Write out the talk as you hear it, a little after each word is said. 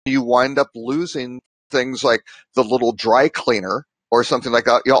you wind up losing things like the little dry cleaner or something like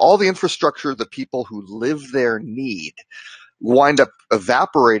that. All the infrastructure that people who live there need wind up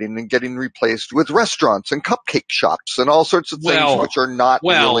evaporating and getting replaced with restaurants and cupcake shops and all sorts of things which are not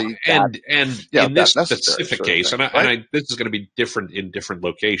really and in this specific case, this is going to be different in different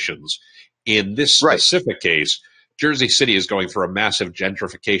locations. In this specific case, Jersey City is going through a massive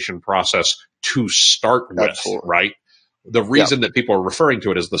gentrification process to start with, right? The reason that people are referring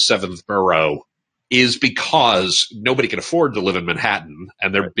to it as the seventh borough is because nobody can afford to live in Manhattan,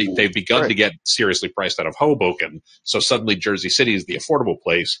 and they've begun to get seriously priced out of Hoboken. So suddenly Jersey City is the affordable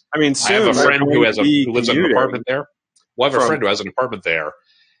place. I mean, I have a friend who lives in an apartment there. Well, I have a friend who has an apartment there.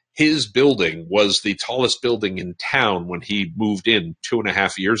 His building was the tallest building in town when he moved in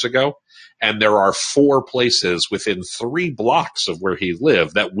 2.5 years ago. And there are 4 places within 3 blocks of where he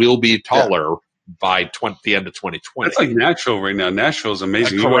lived that will be taller by the end of 2020. That's like Nashville right now. Nashville is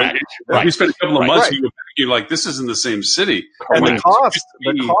amazing. Correct. We spent a couple of months, you're like, this isn't the same city. And the cost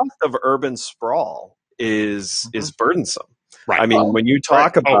of urban sprawl is burdensome. Right. I mean, when you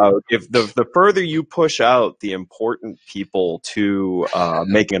talk about if the further you push out the important people to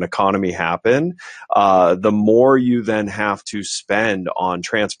make an economy happen, the more you then have to spend on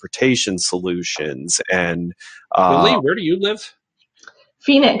transportation solutions. And Lily, where do you live?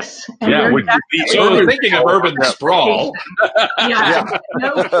 Phoenix. And so we're thinking of urban sprawl. No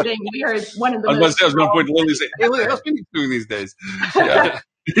kidding. We are one of the most. I was going to point to Lily and say, hey, look, how's Phoenix doing these days?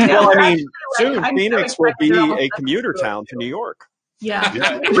 Well, I mean, soon Phoenix will be a commuter town to New York. Yeah.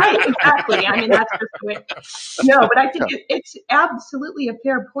 Right, exactly. I mean, that's just the way. No, but I think it's absolutely a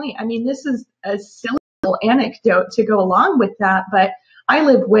fair point. I mean, this is a silly little anecdote to go along with that, but I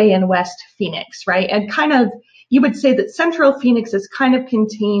live way in West Phoenix, right? And kind of, you would say that Central Phoenix is kind of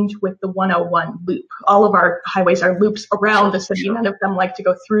contained with the 101 loop. All of our highways are loops around the city. None of them like to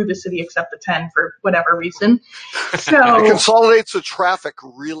go through the city except the 10 for whatever reason. So it consolidates the traffic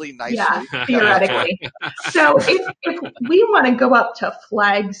really nicely. Yeah, theoretically. So if we want to go up to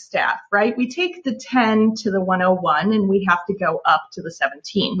Flagstaff, right, we take the 10 to the 101 and we have to go up to the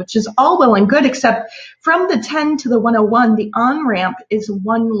 17, which is all well and good, except from the 10 to the 101, the on-ramp is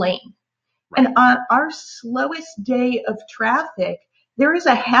 1 lane. And on our slowest day of traffic, there is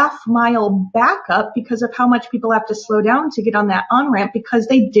a half-mile backup because of how much people have to slow down to get on that on-ramp because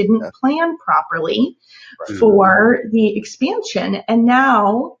they didn't plan properly for the expansion. And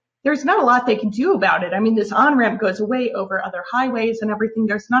now there's not a lot they can do about it. I mean, this on-ramp goes way over other highways and everything.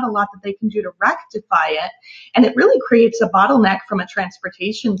 There's not a lot that they can do to rectify it. And it really creates a bottleneck from a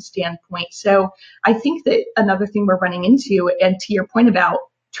transportation standpoint. So I think that another thing we're running into, and to your point about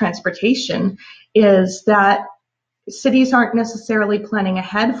transportation, is that cities aren't necessarily planning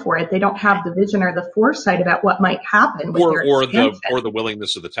ahead for it. They don't have the vision or the foresight about what might happen with their expansion. or the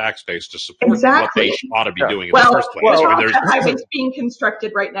willingness of the tax base to support what they ought to be doing in the first place. The highways being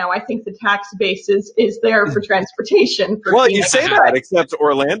constructed right now, I think the tax base is there for transportation. You say that, except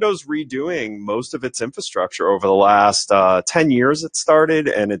Orlando's redoing most of its infrastructure over the last 10 years it started,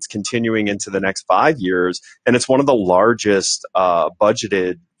 and it's continuing into the next 5 years. And it's one of the largest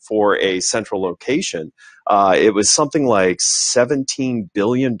budgeted for a central location. It was something like $17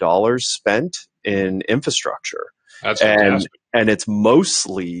 billion spent in infrastructure. That's fantastic. And it's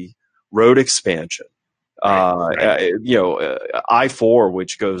mostly road expansion. I-4,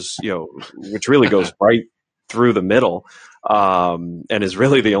 which really goes right through the middle, and is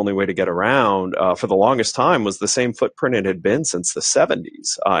really the only way to get around, for the longest time was the same footprint it had been since the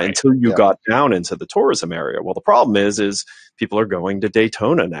 70s, until you got down into the tourism area. Well, the problem is people are going to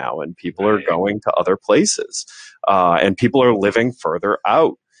Daytona now, and people are going to other places, and people are living further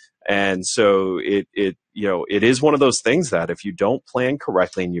out. And so it is one of those things that if you don't plan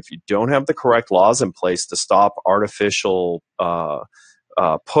correctly and if you don't have the correct laws in place to stop artificial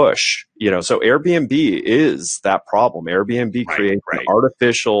push, so Airbnb is that problem. Airbnb creates an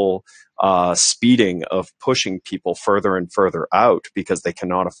artificial speeding of pushing people further and further out because they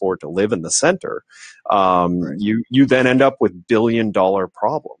cannot afford to live in the center. You then end up with billion-dollar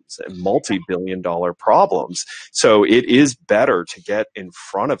problems and multi-billion-dollar problems. So it is better to get in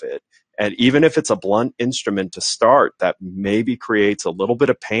front of it. And even if it's a blunt instrument to start that maybe creates a little bit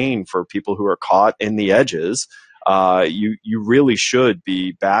of pain for people who are caught in the edges, you really should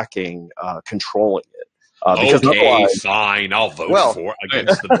be backing controlling it. Because fine, I'll vote for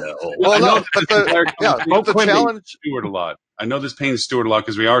against the bill. The challenge. Stewart a lot. I know this pains Stewart a lot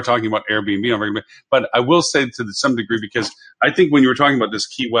because we are talking about Airbnb, but I will say to some degree, because I think when you were talking about this,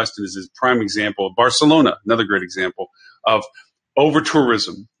 Key West is a prime example. Barcelona, another great example of over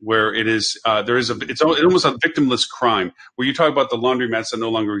tourism, where it's almost a victimless crime, where you talk about the laundromats that no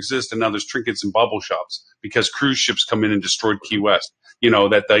longer exist, and now there's trinkets and bubble shops because cruise ships come in and destroyed Key West.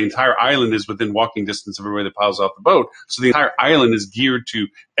 That the entire island is within walking distance of everybody that piles off the boat. So the entire island is geared to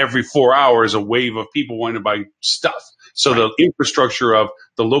every 4 hours, a wave of people wanting to buy stuff. So the infrastructure of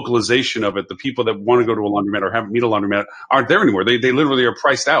the localization of it, the people that want to go to a laundromat or meet a laundromat aren't there anymore. They literally are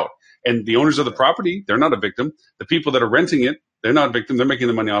priced out. And the owners of the property, they're not a victim. The people that are renting it, they're not a victim. They're making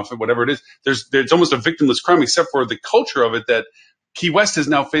the money off it, whatever it is. There's almost a victimless crime, except for the culture of it, that Key West is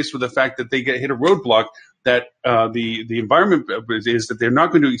now faced with the fact that they hit a roadblock, that the environment is that they're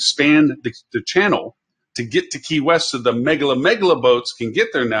not going to expand the channel to get to Key West so the megala boats can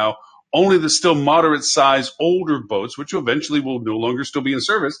get there now. Only the still moderate size older boats, which eventually will no longer still be in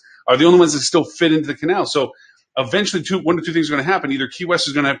service, are the only ones that still fit into the canal. So eventually one of two things are going to happen. Either Key West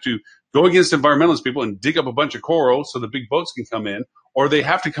is going to have to go against environmentalist people and dig up a bunch of coral so the big boats can come in, or they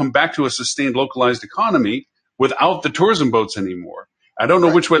have to come back to a sustained localized economy without the tourism boats anymore. I don't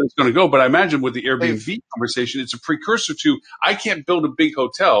know which way it's going to go, but I imagine with the Airbnb conversation, it's a precursor to, I can't build a big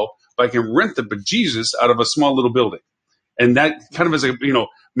hotel, but I can rent the bejesus out of a small little building. And that kind of is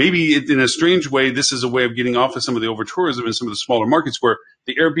maybe in a strange way, this is a way of getting off of some of the over-tourism in some of the smaller markets, where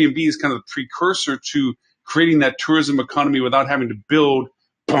the Airbnb is kind of the precursor to creating that tourism economy without having to build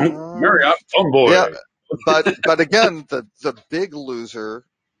Marriott, boy. Yeah, but again, the big loser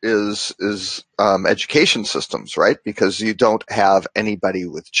is education systems, right? Because you don't have anybody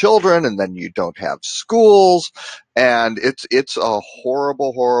with children, and then you don't have schools, and it's a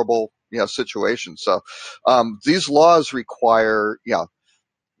horrible situation. So these laws require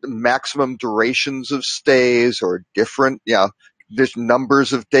maximum durations of stays, or different there's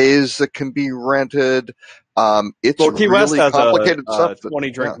numbers of days that can be rented. It's Key West really has complicated stuff. 20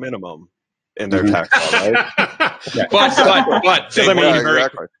 drink minimum in their tax law, right?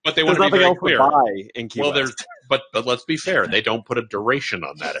 But they want to be very clear. Buy in Key West. But let's be fair. They don't put a duration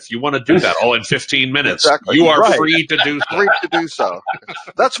on that. If you want to do that all in 15 minutes, exactly. You are free to do so. Free to do so.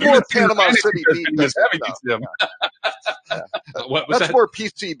 That's more Panama City Beach. That's more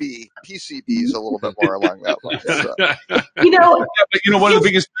PCBs a little bit more along that line. So. One of the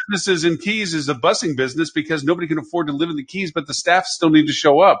biggest businesses in Keys is the busing business, because nobody can afford to live in the Keys, but the staff still need to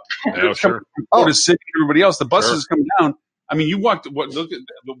show up. Yeah, sure. To City, everybody else, the buses come down. I mean, look at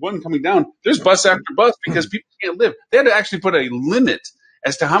the one coming down. There's bus after bus because people can't live. They had to actually put a limit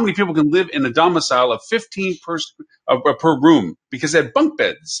as to how many people can live in a domicile of 15 per room, because they had bunk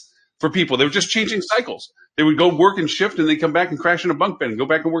beds for people. They were just changing cycles. They would go work and shift, and they come back and crash in a bunk bed and go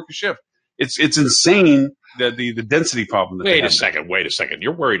back and work a shift. It's insane, the density problem. Wait a second.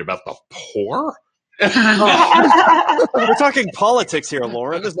 You're worried about the poor? We're talking politics here,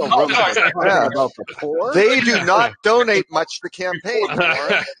 Lauren. There's no room about the poor. They do not donate much to campaign,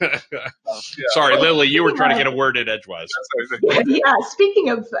 Lauren. Sorry, Lily, you were trying to get a word in edgewise. Yeah, speaking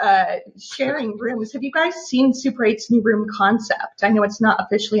of sharing rooms, have you guys seen Super 8's new room concept? I know it's not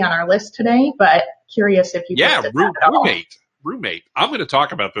officially on our list today, but curious if you Roommate. I'm going to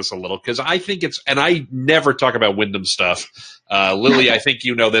talk about this a little, because I think and I never talk about Wyndham stuff. Lily, I think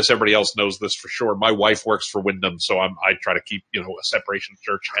you know this. Everybody else knows this for sure. My wife works for Wyndham, so I try to keep a separation of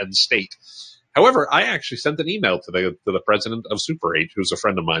church and state. However, I actually sent an email to the president of Super 8, who's a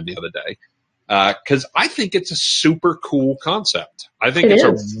friend of mine, the other day, because I think it's a super cool concept. I think it's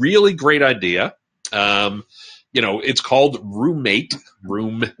a really great idea. It's called Roommate,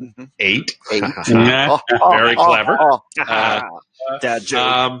 Room 8. Very clever. Dad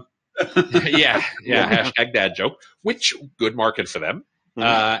joke. Hashtag dad joke, which good market for them.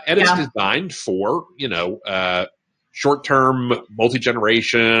 And it's designed for, short-term,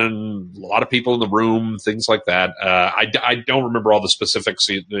 multi-generation, a lot of people in the room, things like that. I don't remember all the specifics.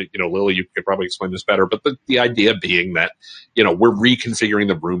 Lily, you could probably explain this better. But the idea being that, we're reconfiguring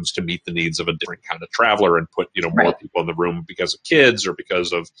the rooms to meet the needs of a different kind of traveler, and put, more people in the room because of kids, or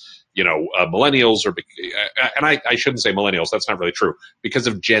because of, millennials, and I shouldn't say millennials. That's not really true. Because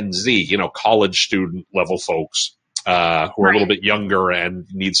of Gen Z, college student level folks who are a little bit younger and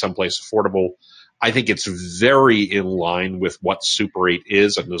need someplace affordable. I think it's very in line with what Super 8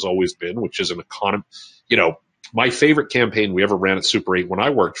 is and has always been, which is an economy. My favorite campaign we ever ran at Super 8 when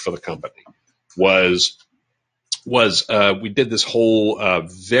I worked for the company was we did this whole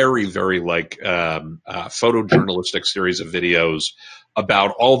very, very photojournalistic series of videos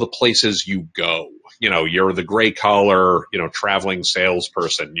about all the places you go. You're the gray collar, traveling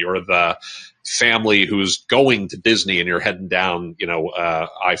salesperson. You're the family who's going to Disney and you're heading down,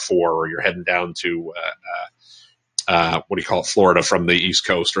 I-4, or you're heading down to Florida from the East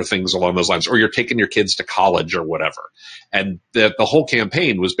Coast or things along those lines, or you're taking your kids to college or whatever. And the whole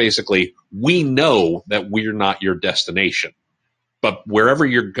campaign was basically, we know that we're not your destination, but wherever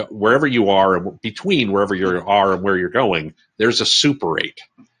you are, and between wherever you are and where you're going, there's a Super 8.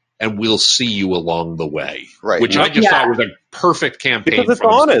 And we'll see you along the way, right? Which I just thought was a perfect campaign. Because it's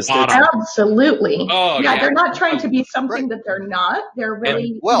honest. Absolutely. Oh, they're not trying to be something that they're not. They're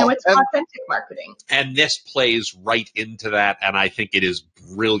really, it's authentic marketing. And this plays right into that, and I think it is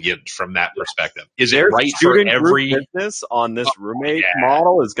brilliant from that perspective. Is it right for every business on this roommate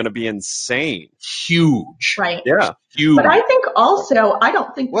model is going to be insane, huge, right? Yeah, huge. But I think also, I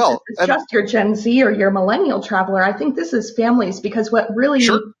don't think this is just your Gen Z or your millennial traveler. I think this is families, because what really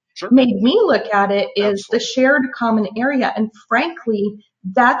made me look at it is the shared common area. And frankly,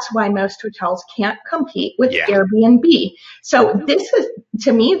 that's why most hotels can't compete with Airbnb. So this is,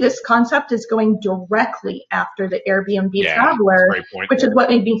 to me, this concept is going directly after the Airbnb traveler, which is what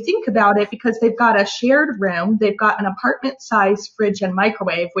made me think about it, because they've got a shared room. They've got an apartment size fridge and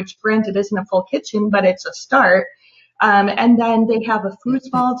microwave, which granted isn't a full kitchen, but it's a start. And then they have a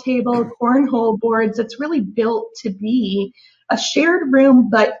foosball table, cornhole boards. It's really built to be a shared room,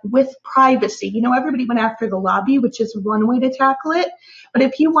 but with privacy. Everybody went after the lobby, which is one way to tackle it. But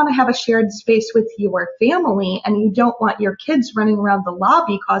if you want to have a shared space with your family and you don't want your kids running around the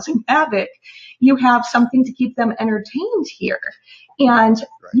lobby causing havoc, you have something to keep them entertained here. And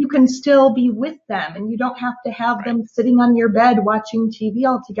you can still be with them, and you don't have to have them sitting on your bed watching TV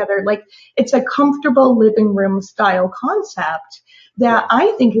all together. Like, it's a comfortable living room style concept that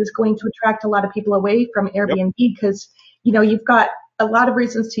I think is going to attract a lot of people away from Airbnb, because you've got a lot of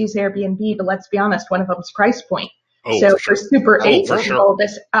reasons to use Airbnb, but let's be honest, one of them is price point. For Super 8 to roll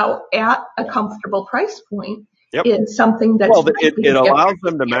this out at a comfortable price point is something that's it allows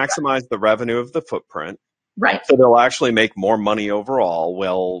them to maximize the revenue of the footprint. Right. So they'll actually make more money overall,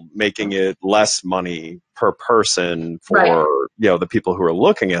 while making it less money per person for the people who are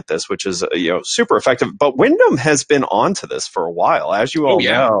looking at this, which is super effective. But Wyndham has been onto this for a while, as you all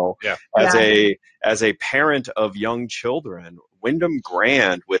know. As a parent of young children, Wyndham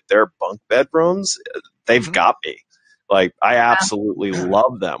Grand with their bunk bedrooms, they've got me. Like, I absolutely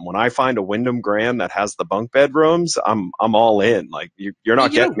love them. When I find a Wyndham Grand that has the bunk bedrooms, I'm all in. Like, you're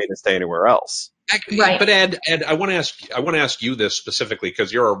not getting me to stay anywhere else. Right. But Ed, I want to ask you this specifically,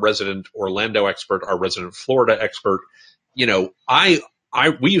 because you're a resident Orlando expert, our resident Florida expert.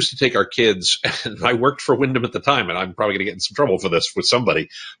 We used to take our kids, and I worked for Wyndham at the time, and I'm probably going to get in some trouble for this with somebody,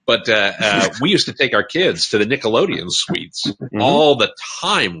 but we used to take our kids to the Nickelodeon suites all the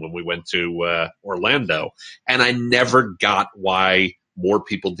time when we went to Orlando, and I never got why more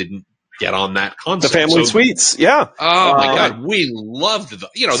people didn't get on that concept. The family suites, Oh my God, we loved them.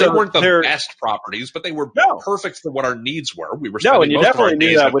 They weren't the best properties, but they were perfect for what our needs were. We were spending and you most definitely of our knew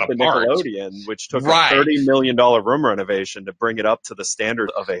days that at with the the Nickelodeon, which took a $30 million room renovation to bring it up to the standard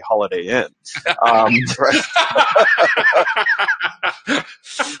of a Holiday Inn.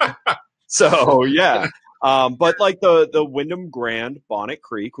 So but like the Wyndham Grand Bonnet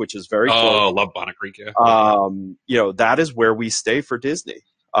Creek, which is very close. Oh, love Bonnet Creek. Yeah. That is where we stay for Disney.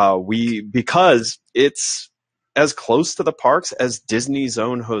 Because it's as close to the parks as Disney's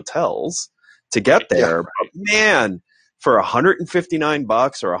own hotels to get there. But man, for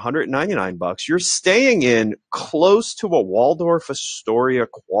 $159 or $199, you're staying in close to a Waldorf Astoria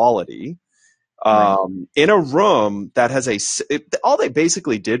quality, in a room that has all they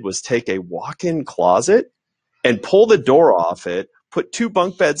basically did was take a walk-in closet and pull the door off it, put 2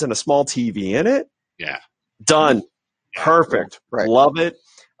 bunk beds and a small TV in it. Yeah. Done. Perfect. Love it.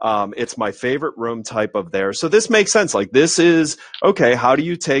 It's my favorite room type of there. So this makes sense. Like, this is okay. How do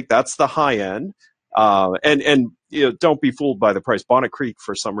you take, that's the high end. And don't be fooled by the price. Bonnet Creek,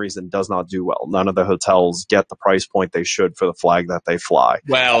 for some reason, does not do well. None of the hotels get the price point they should for the flag that they fly.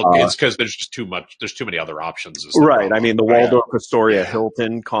 Well, it's because there's just too much. There's too many other options. Right. I mean, the Waldorf Astoria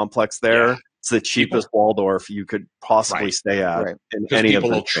Hilton complex there. It's the cheapest Waldorf you could possibly stay at. In any people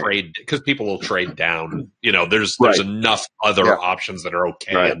will trade, because people will trade down. There's enough other options that are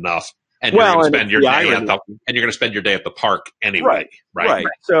okay enough. And you're going to spend your day at the park anyway. Right.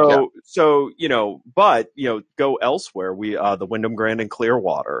 So but go elsewhere. We the Wyndham Grand in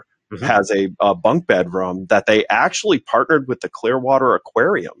Clearwater has a bunk bedroom that they actually partnered with the Clearwater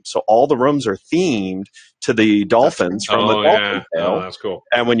Aquarium. So all the rooms are themed to the dolphins from the Dolphin Tale. That's cool.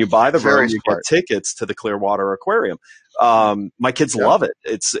 And when you buy the room, you get tickets to the Clearwater Aquarium. My kids love it.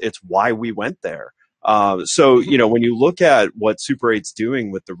 It's why we went there. So, when you look at what Super 8's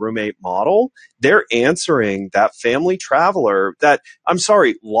doing with the roommate model, they're answering that family traveler that, I'm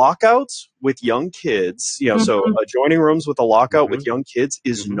sorry, lockouts with young kids, so adjoining rooms with a lockout with young kids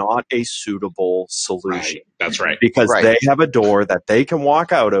is not a suitable solution. Right. That's right. Because they have a door that they can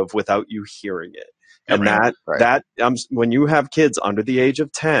walk out of without you hearing it. And when you have kids under the age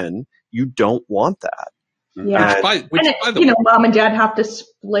of 10, you don't want that. Yeah, mom and dad have to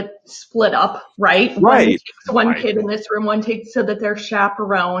split up, right? One takes one kid in this room, one takes so that they're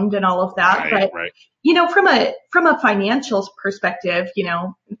chaperoned and all of that. From a financials perspective,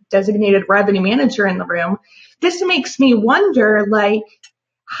 designated revenue manager in the room, this makes me wonder,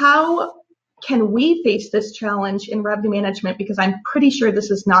 how can we face this challenge in revenue management? Because I'm pretty sure this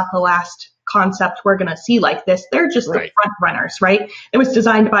is not the last concept we're going to see like this. They're just the front runners, right? It was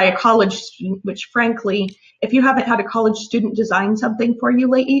designed by a college student, which frankly, if you haven't had a college student design something for you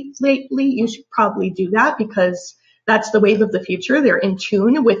lately, you should probably do that, because that's the wave of the future. They're in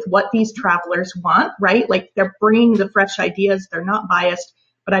tune with what these travelers want, right? They're bringing the fresh ideas. They're not biased,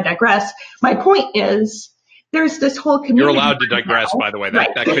 but I digress. My point is, there's this whole community. You're allowed to digress, by the way.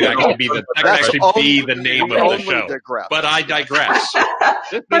 That could actually be the name of the show. Digress. But I digress.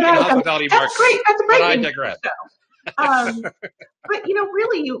 But hospitality marketing. That's but I digress. But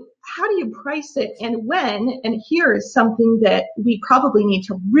really, how do you price it and when? And here is something that we probably need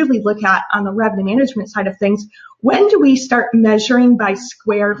to really look at on the revenue management side of things. When do we start measuring by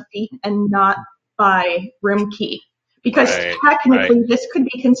square feet and not by room key? Because technically this could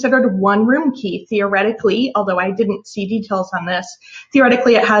be considered one room key. Theoretically, although I didn't see details on this,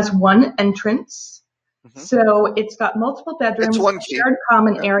 theoretically it has one entrance. So it's got multiple bedrooms, it's one shared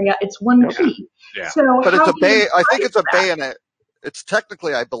common area. It's one key. Yeah. So but it's a bay. I think it's a bay and it's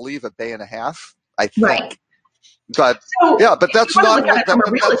technically, I believe, a bay and a half. I think. Right. But but that's not from a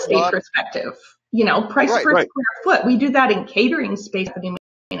real estate perspective. Price per square foot. We do that in catering space.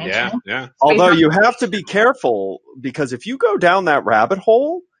 Yeah. Although you have to be careful, because if you go down that rabbit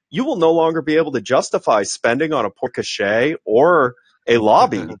hole, you will no longer be able to justify spending on a porte cochere or a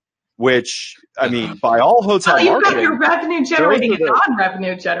lobby, which, I mean, by all hotel marketing. You've got your revenue generating and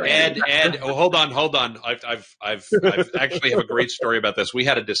non-revenue generating. Ed, hold on. I've actually have a great story about this. We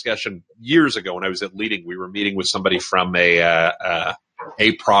had a discussion years ago when I was at Leading. We were meeting with somebody from a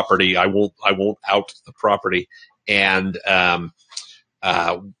property. I won't out the property, and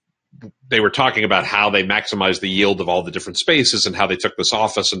they were talking about how they maximized the yield of all the different spaces and how they took this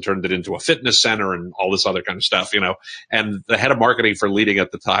office and turned it into a fitness center and all this other kind of stuff, And the head of marketing for Leading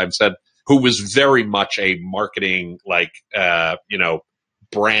at the time said, who was very much a marketing,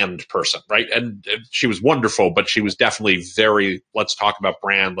 brand person, right? And she was wonderful, but she was definitely very, let's talk about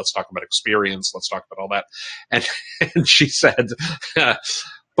brand, let's talk about experience, let's talk about all that. And she said,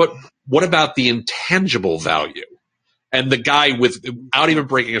 but what about the intangible value? And the guy, without even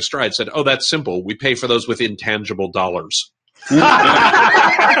breaking a stride, said, "Oh, that's simple. We pay for those with intangible dollars." Well,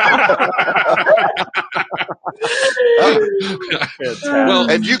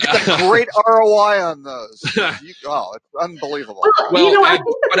 and you get a great ROI on those. It's unbelievable. Well, I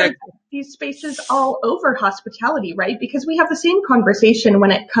think that there's these spaces all over hospitality, right? Because we have the same conversation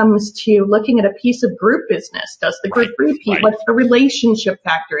when it comes to looking at a piece of group business. Does the group repeat? What's the relationship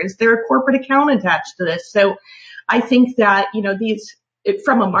factor? Is there a corporate account attached to this? So I think that,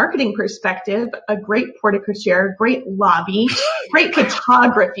 from a marketing perspective, a great porte-cochere, great lobby, great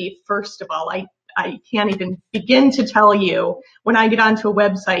photography, first of all. I can't even begin to tell you when I get onto a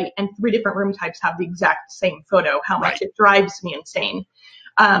website and 3 different room types have the exact same photo, how much it drives me insane.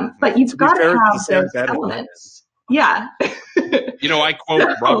 But you've got to have those elements. Yeah. I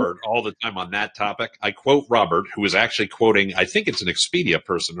quote Robert all the time on that topic. I quote Robert, who was actually quoting, I think it's an Expedia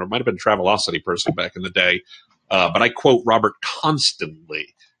person, or it might have been a Travelocity person back in the day. But I quote Robert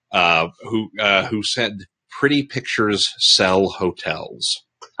constantly, who said, "Pretty pictures sell hotels."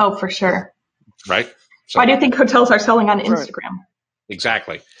 Oh, for sure. Right. So, why do you think hotels are selling on Instagram?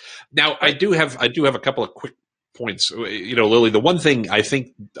 Exactly. Now, I do have a couple of quick points. Lily, the one thing I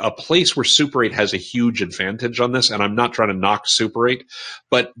think a place where Super 8 has a huge advantage on this, and I'm not trying to knock Super 8,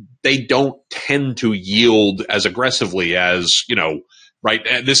 but they don't tend to yield as aggressively as, right.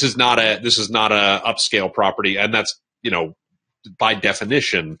 This is not a upscale property. And that's, by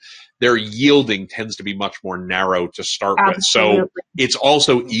definition, their yielding tends to be much more narrow to start with. So it's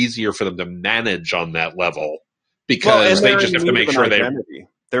also easier for them to manage on that level because they just have to make sure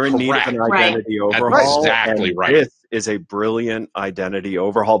they're in need of an identity overhaul. That's exactly right. This is a brilliant identity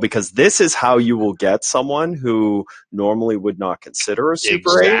overhaul because this is how you will get someone who normally would not consider a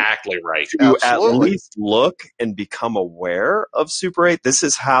Super 8. Exactly right. To at least look and become aware of Super 8. This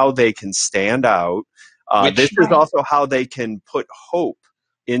is how they can stand out This is also how they can put hope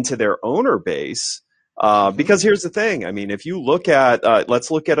into their owner base. Because here's the thing. I mean, if you look at, let's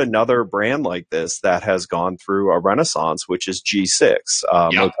look at another brand like this that has gone through a renaissance, which is G6,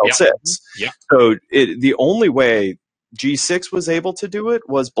 Motel 6. Yeah. So the only way G6 was able to do it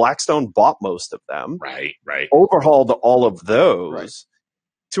was Blackstone bought most of them. Right. Overhauled all of those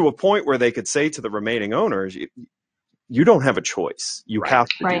to a point where they could say to the remaining owners, you don't have a choice. You have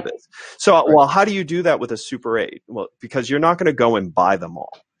to do this. So, well, how do you do that with a Super 8? Well, because you're not going to go and buy them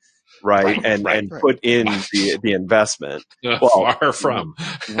all. And put in the investment. Far from.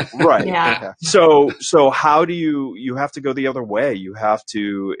 Right. Yeah. So how do you have to go the other way? You have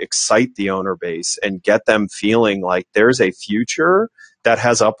to excite the owner base and get them feeling like there's a future that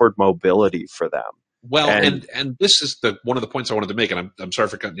has upward mobility for them. Well, and this is one of the points I wanted to make, and I'm sorry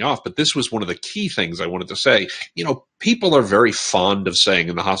for cutting you off, but this was one of the key things I wanted to say. You know, people are very fond of saying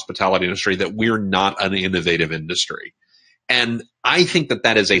in the hospitality industry that we're not an innovative industry. And I think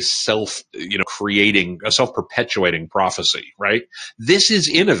that is a self-perpetuating prophecy, right? This is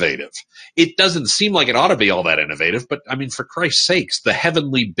innovative. It doesn't seem like it ought to be all that innovative, but I mean, for Christ's sakes, the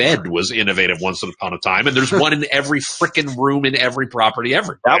Heavenly Bed was innovative once upon a time, and there's one in every frickin' room in every property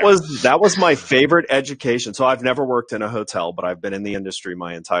everywhere. That was my favorite education. So I've never worked in a hotel, but I've been in the industry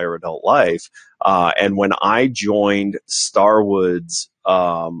my entire adult life. And when I joined Starwood's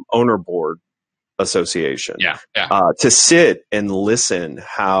owner board association, to sit and listen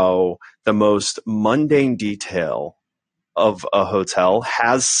how the most mundane detail of a hotel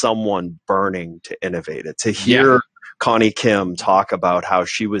has someone burning to innovate it, to hear Connie Kim talk about how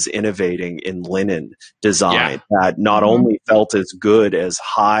she was innovating in linen design that not only felt as good as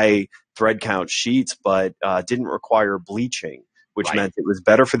high thread count sheets, but didn't require bleaching, which meant it was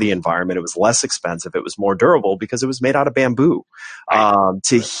better for the environment. It was less expensive. It was more durable because it was made out of bamboo.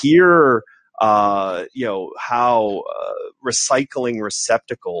 To hear how recycling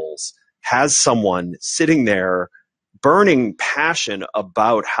receptacles has someone sitting there burning passion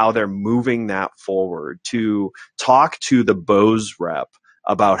about how they're moving that forward, to talk to the Bose rep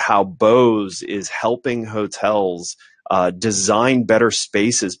about how Bose is helping hotels design better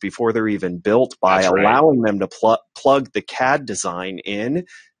spaces before they're even built by allowing them to plug the CAD design in,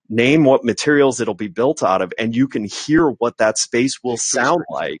 name what materials it'll be built out of, and you can hear what that space will sound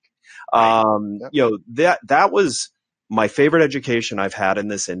like. That was my favorite education I've had in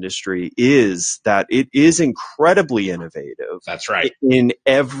this industry, is that it is incredibly innovative. That's right. In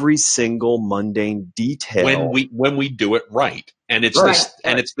every single mundane detail. When we do it right. And it's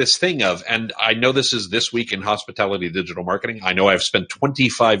it's this thing of, and I know this is This Week in Hospitality Digital Marketing. I know I've spent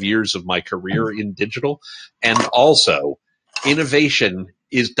 25 years of my career in digital, and also innovation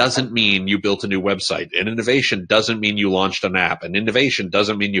doesn't mean you built a new website. And innovation doesn't mean you launched an app. And innovation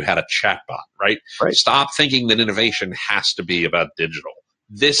doesn't mean you had a chatbot, right? Stop thinking that innovation has to be about digital.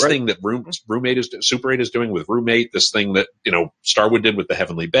 This thing that Super 8 is doing with Roommate, this thing that, Starwood did with the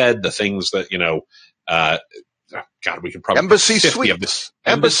Heavenly Bed, the things that, we can probably Embassy Suite.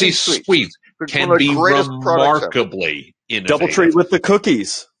 Embassy Suite can be remarkably innovative. Doubletree with the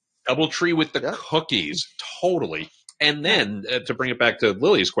cookies. Doubletree with the cookies, totally. And then to bring it back to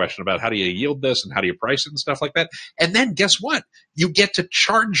Lily's question about how do you yield this and how do you price it and stuff like that. And then guess what? You get to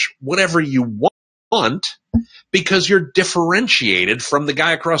charge whatever you want because you're differentiated from the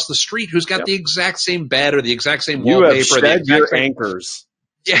guy across the street who's got the exact same bed or the exact same wallpaper. You have shed your anchors.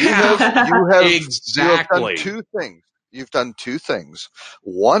 Yeah, you have exactly. Done two things. You've done two things.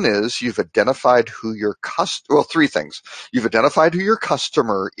 One is you've identified who your three things. You've identified who your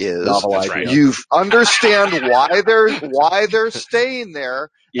customer is. You understand why they're staying there,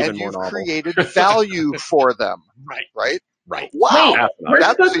 and you've created value for them. Right. Wait, Wow. we're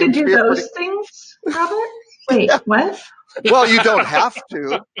supposed to do those things, Robert? Wait, what? Well, you don't have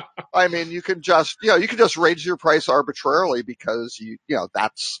to. I mean, you can just raise your price arbitrarily because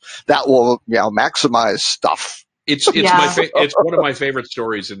that will maximize stuff. It's one of my favorite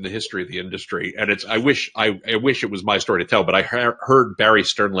stories in the history of the industry, and I wish it was my story to tell, but I heard Barry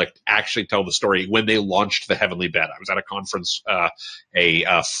Sternlicht actually tell the story when they launched the Heavenly Bed. I was at a conference,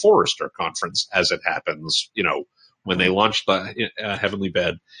 a Forrester conference, as it happens, when they launched the Heavenly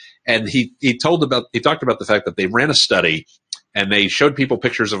Bed, and he talked about the fact that they ran a study and they showed people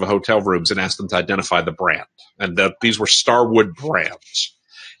pictures of hotel rooms and asked them to identify the brand, and these were Starwood brands.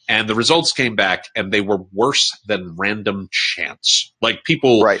 And the results came back, and they were worse than random chance. Like,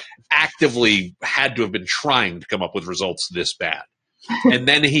 people actively had to have been trying to come up with results this bad. And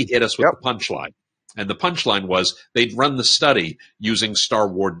then he hit us with the punchline. And the punchline was they'd run the study using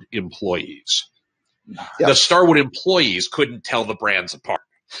Starwood employees. The Starwood employees couldn't tell the brands apart.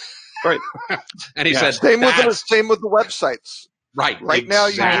 Right. And he said, same with the websites. Right. Right now,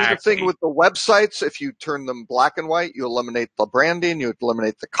 you do the thing with the websites. If you turn them black and white, you eliminate the branding, you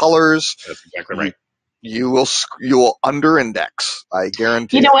eliminate the colors. That's exactly right. You will under-index. I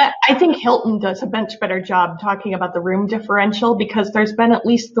guarantee. You know what? I think Hilton does a much better job talking about the room differential, because there's been at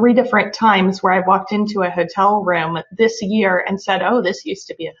least 3 different times where I walked into a hotel room this year and said, "Oh, this used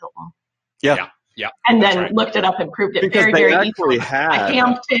to be a Hilton." Yeah. And then looked it up and proved it because very easily. A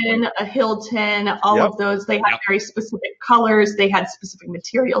Hampton, a Hilton, all of those. They had very specific colors. They had specific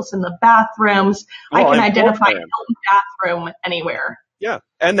materials in the bathrooms. I can identify a Hilton bathroom anywhere. Yeah,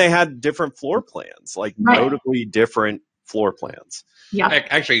 and they had different floor plans, like notably different floor plans. Yeah.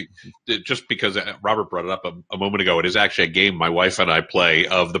 Actually, just because Robert brought it up a moment ago, it is actually a game my wife and I play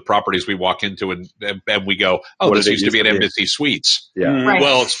of the properties we walk into and we go, "Oh, this used to be an Embassy Suites." Yeah. Right.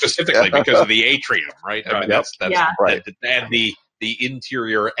 Well, specifically because of the atrium, right? I mean, that's right. And the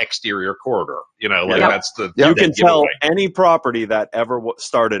interior exterior corridor. That's the you can tell any property that ever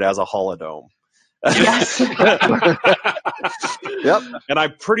started as a holodome. Yes. Yep. And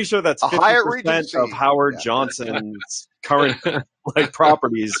I'm pretty sure that's 50% of Howard Johnson's current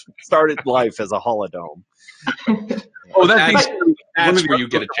properties started life as a holodome. That's where you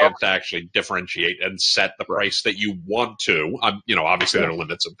get a chance to actually differentiate and set the price that you want to. Obviously there are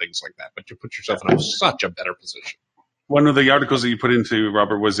limits and things like that, but you put yourself in such a better position. One of the articles that you put into,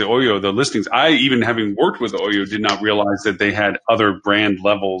 Robert, was the OYO, the listings. I, even having worked with OYO, did not realize that they had other brand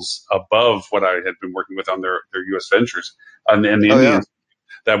levels above what I had been working with on their U.S. ventures and the Indians. Yeah.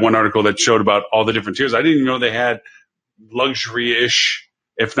 That one article that showed about all the different tiers. I didn't even know they had luxury-ish,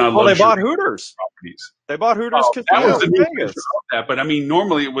 if not luxury. They bought Hooters. Properties. They bought Hooters. That was the new Vegas. That, but I mean,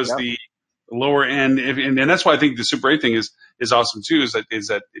 normally it was the lower end, and that's why I think the Super 8 thing is awesome too. Is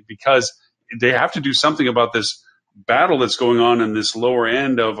that because they have to do something about this battle that's going on in this lower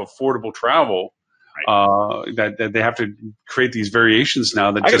end of affordable travel, that they have to create these variations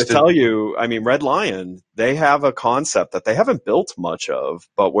now. That I got to tell you, I mean, Red Lion, they have a concept that they haven't built much of,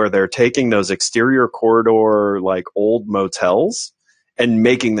 but where they're taking those exterior corridor, old motels and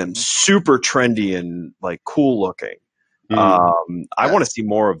making them super trendy and cool looking. I want to see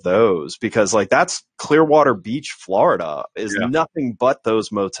more of those because that's Clearwater Beach, Florida is nothing but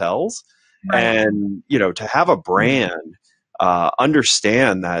those motels. Right. And, to have a brand,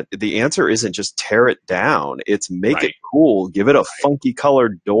 understand that the answer isn't just tear it down. It's make it cool, give it a funky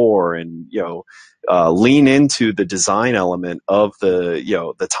colored door and, lean into the design element of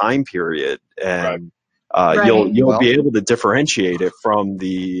the time period. And, you'll be able to differentiate it from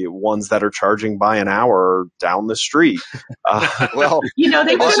the ones that are charging by an hour down the street. They've done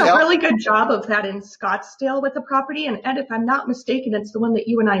a really good job of that in Scottsdale with the property. And Ed, if I'm not mistaken, it's the one that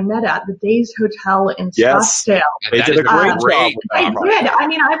you and I met at, the Days Hotel in Scottsdale. They did a great job. They did. I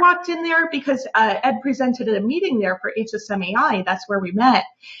mean, I walked in there because Ed presented at a meeting there for HSMAI. That's where we met.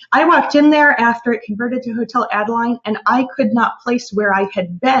 I walked in there after it converted to Hotel Adeline, and I could not place where I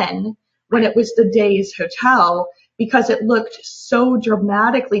had been when it was the Days Hotel because it looked so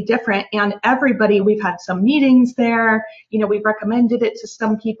dramatically different. And we've had some meetings there, we've recommended it to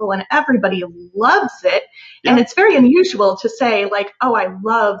some people and everybody loves it. Yeah. And it's very unusual to say I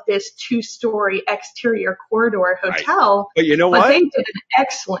love this 2-story exterior corridor hotel. But you know what? They did an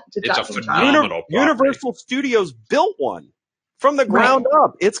excellent job. It's a phenomenal Universal Studios built one from the ground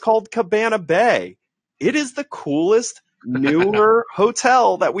up. It's called Cabana Bay. It is the coolest newer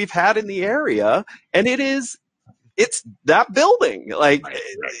hotel that we've had in the area, and it's that building.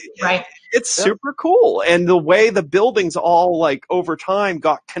 It's super cool. And the way the buildings all over time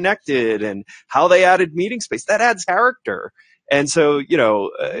got connected and how they added meeting space, that adds character. And so,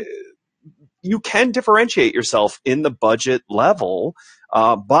 you can differentiate yourself in the budget level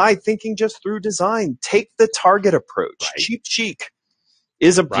by thinking just through design. Take the Target approach. Cheap chic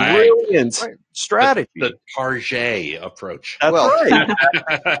is a brilliant strategy. The Target approach. That's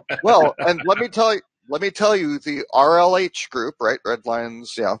right. Well, and let me tell you, the RLH group, Red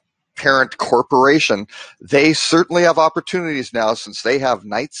Lion's, parent corporation, they certainly have opportunities now since they have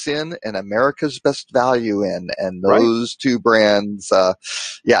Nights Inn and America's Best Value Inn, and those two brands, could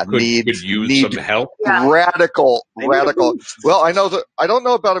use some help. Radical. Well, I don't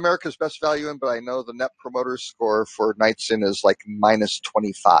know about America's Best Value Inn, but I know the Net Promoter Score for Nights Inn is minus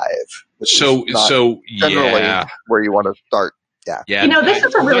 25. So generally where you want to start. Yeah. This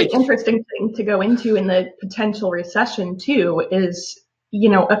is a really interesting thing to go into in the potential recession too, is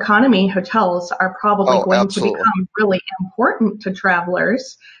economy hotels are probably going to become really important to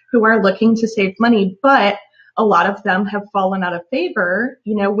travelers who are looking to save money, but a lot of them have fallen out of favor,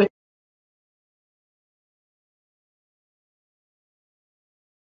 with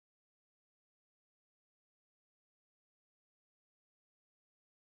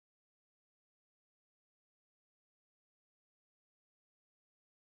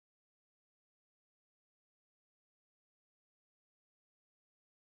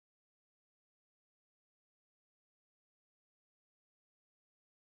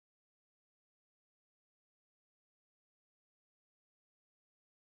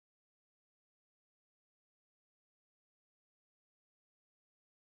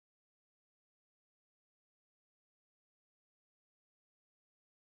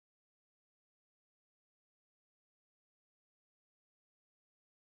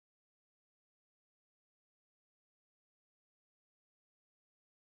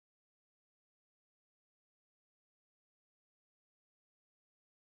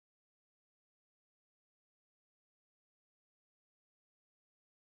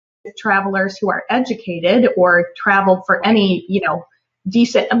travelers who are educated or traveled for any,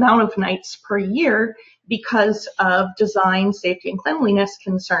 decent amount of nights per year because of design, safety, and cleanliness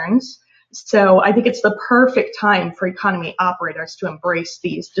concerns. So I think it's the perfect time for economy operators to embrace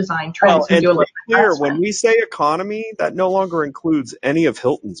these design trends and do a little bit clear, when we say economy, that no longer includes any of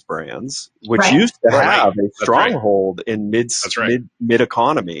Hilton's brands, which used to have a stronghold in mid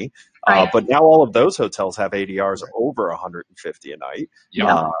economy. But now all of those hotels have ADRs over 150 a night.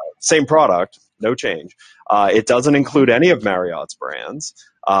 Same product, no change. It doesn't include any of Marriott's brands.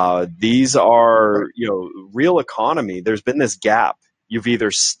 These are, real economy. There's been this gap. You've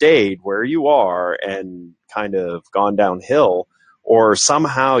either stayed where you are and kind of gone downhill, or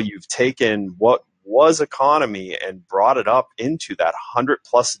somehow you've taken what was economy and brought it up into that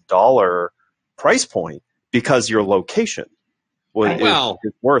 $100+ price point because your location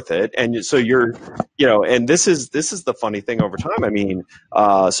is worth it. And so you're, and this is the funny thing over time. I mean,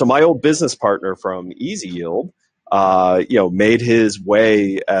 so my old business partner from Easy Yield, made his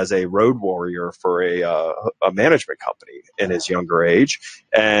way as a road warrior for a management company in his younger age.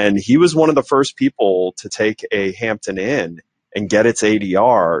 And he was one of the first people to take a Hampton Inn and get its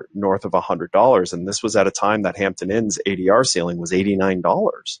ADR north of $100. And this was at a time that Hampton Inn's ADR ceiling was $89.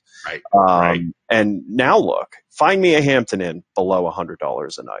 Right. And now look, find me a Hampton Inn below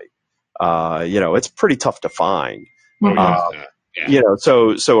 $100 a night. It's pretty tough to find.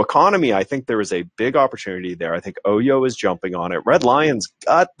 So economy, I think there is a big opportunity there. I think OYO is jumping on it. Red Lion's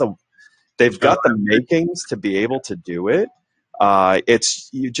got the makings to be able to do it.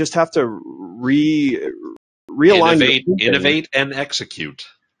 You just have to realign, innovate and execute.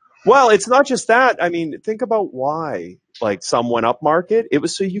 Well, it's not just that. I mean, think about why. Like some went up market. It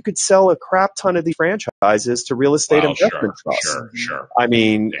was so you could sell a crap ton of these franchises to real estate investment trusts. Sure. I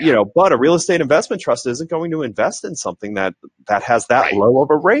mean, but a real estate investment trust isn't going to invest in something that has that low of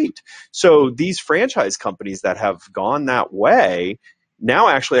a rate. So these franchise companies that have gone that way now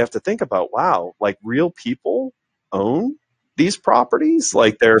actually have to think about, wow, like real people own these properties,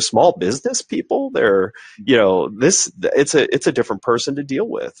 like they're small business people. They're, it's a different person to deal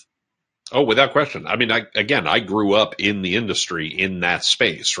with. Oh, without question. I mean, I grew up in the industry in that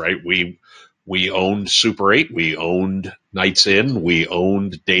space, right? We owned Super 8, we owned Nights Inn, we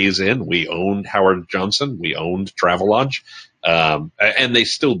owned Days Inn, we owned Howard Johnson, we owned Travelodge, and they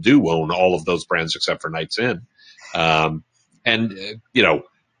still do own all of those brands except for Nights Inn. I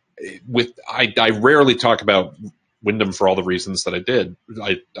rarely talk about Wyndham for all the reasons that I did.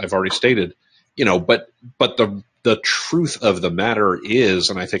 I've already stated, but the truth of the matter is,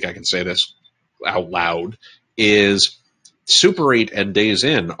 and I think I can say this out loud, is Super 8 and Days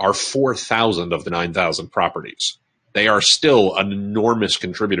Inn are 4,000 of the 9,000 properties. They are still an enormous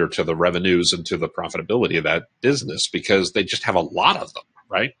contributor to the revenues and to the profitability of that business because they just have a lot of them,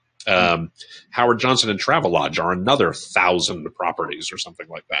 right? Howard Johnson and Travelodge are another 1,000 properties or something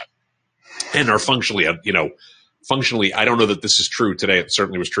like that, and are functionally, I don't know that this is true today. It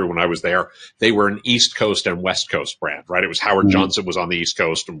certainly was true when I was there. They were an East Coast and West Coast brand, right? It was Howard Johnson was on the East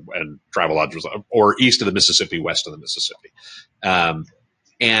Coast and Travelodge was, or east of the Mississippi, west of the Mississippi.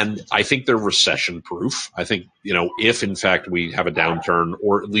 And I think they're recession proof. I think, if in fact we have a downturn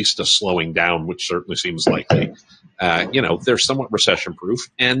or at least a slowing down, which certainly seems likely, they're somewhat recession proof.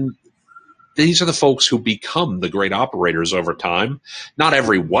 And these are the folks who become the great operators over time. Not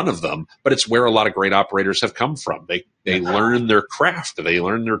every one of them, but it's where a lot of great operators have come from. They learn their craft. They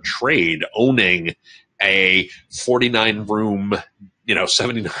learn their trade owning a 49-room,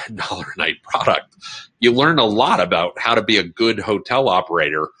 $79 a night product. You learn a lot about how to be a good hotel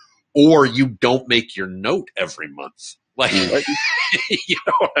operator, or you don't make your note every month. Like, you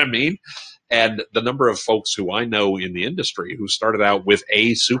know what I mean? And the number of folks who I know in the industry who started out with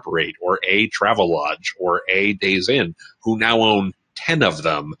a Super 8 or a Travelodge or a Days Inn, who now own 10 of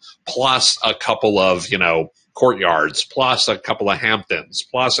them, plus a couple of, Courtyards, plus a couple of Hamptons,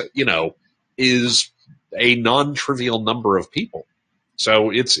 plus, is a non-trivial number of people. So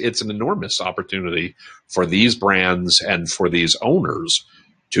it's an enormous opportunity for these brands and for these owners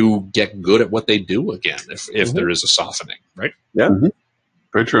to get good at what they do again if there is a softening, right? Yeah. Mm-hmm.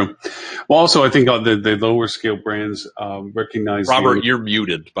 Very true. Well, also, I think the lower scale brands recognize. Robert, you're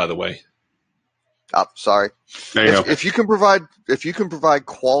muted, by the way. Oh, sorry. There you go. If you can provide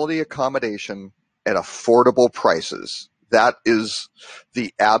quality accommodation at affordable prices, that is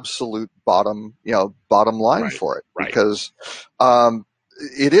the absolute bottom line for it. Right. Because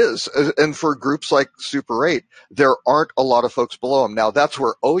it is. And for groups like Super 8, there aren't a lot of folks below them. Now, that's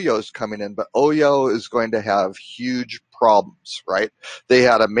where OYO's coming in, but OYO is going to have huge problems, right? They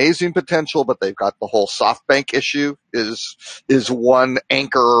had amazing potential, but they've got the whole SoftBank issue is one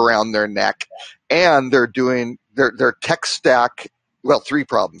anchor around their neck, and they're doing their tech stack. Well, 3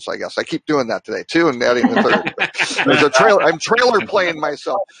 problems, I guess. I keep doing that today too, and adding the third. There's a trailer. I'm trailer playing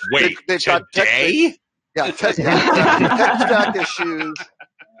myself. Wait, they've got tech stack issues.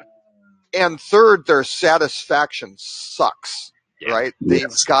 And third, their satisfaction sucks, right?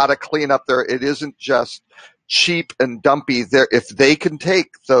 They've got to clean up it isn't just cheap and dumpy. If they can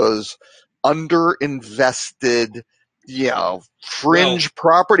take those underinvested, fringe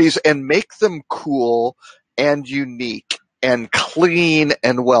properties and make them cool and unique and clean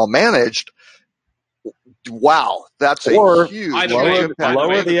and well managed, wow, that's a huge lower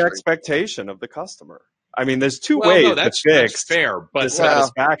the expectation of the customer. I mean, there's 2 ways to fix the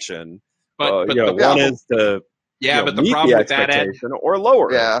satisfaction. But one is to but the problem with that, Ed, or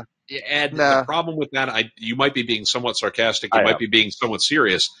lower. Yeah, Ed, the problem with that, you might be being somewhat sarcastic, you might be being somewhat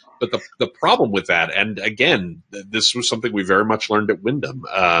serious, but the problem with that, and again, this was something we very much learned at Wyndham.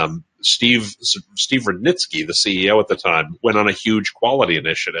 Steve Rudnitsky, the CEO at the time, went on a huge quality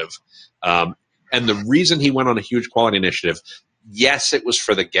initiative, and the reason he went on a huge quality initiative, yes, it was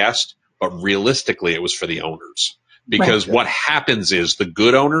for the guest, but realistically, it was for the owners. Because what happens is the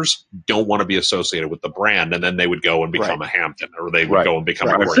good owners don't want to be associated with the brand, and then they would go and become a Hampton, or they would go and become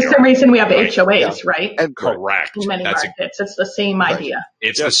a Courtyard. It's the reason we have HOAs, right? And correct. In many markets, it's the same idea.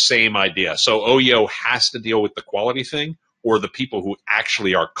 It's the same idea. So OYO has to deal with the quality thing, or the people who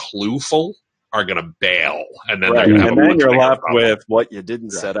actually are clueful are going to bail, and then they're going to have you're left with what you didn't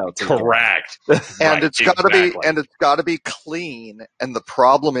set out to correct. And it's got to be clean. And the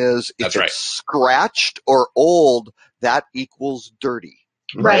problem is, if it's scratched or old, that equals dirty.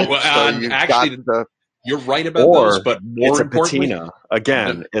 Right. Well, actually, you're right about those, but more it's a importantly, patina.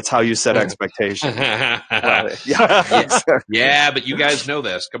 Again, it's how you set expectations. Yeah, but you guys know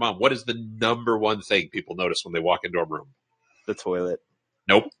this. Come on, what is the number one thing people notice when they walk into a room? The toilet.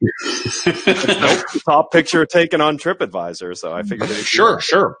 Nope. Top picture taken on TripAdvisor, so I figured it.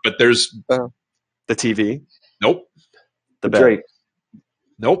 Sure. But there's the TV. Nope. The bed.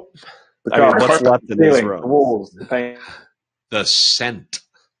 Nope. What's left in these rooms? The walls, the paint. The scent.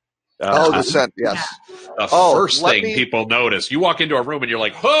 The scent, yes. The first thing people notice. You walk into a room and you're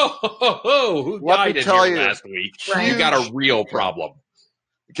like, who died in here last week? Right. You got a real problem.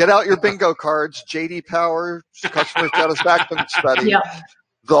 Get out your bingo cards, J.D. Power, customer satisfaction study. Yep.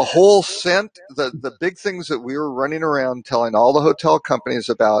 The whole scent, the big things that we were running around telling all the hotel companies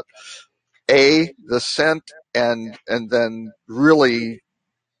about, the scent, and then really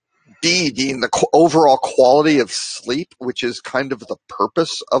being the overall quality of sleep, which is kind of the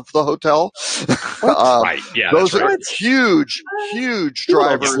purpose of the hotel. Right. Yeah. Those are huge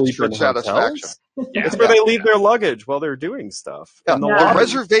drivers for satisfaction. It's where they leave their luggage while they're doing stuff. Yeah.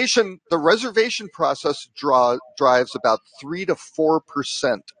 The reservation process drives about 3 to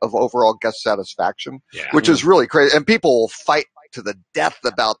 4% of overall guest satisfaction, which is really crazy. And people will fight to the death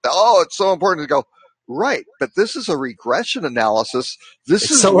about that. Oh, it's so important to go. Right, but this is a regression analysis.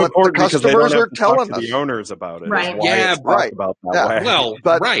 This is so what the customers are telling us. The owners about it. Right. About that way. Well,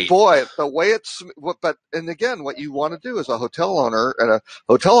 but boy, the way it's. And again, what you want to do as a hotel owner and a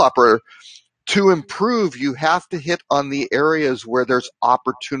hotel operator, to improve, you have to hit on the areas where there's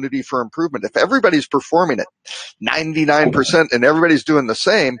opportunity for improvement. If everybody's performing at 99% and everybody's doing the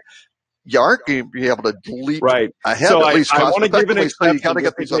same, you aren't going to be able to leap ahead. So at least I want to give an exception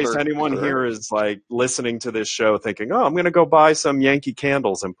in case anyone here is like listening to this show thinking, I'm going to go buy some Yankee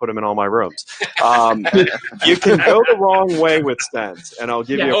candles and put them in all my rooms. You can go the wrong way with scents, and I'll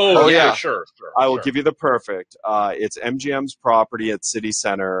give you sure. I will give you the perfect. It's MGM's property at City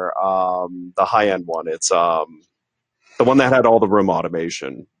Center, the high-end one. It's the one that had all the room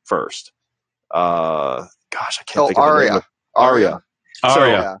automation first. I can't think of the name. Aria.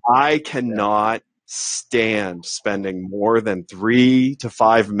 So I cannot stand spending more than 3 to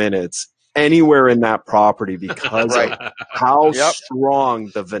 5 minutes anywhere in that property because of how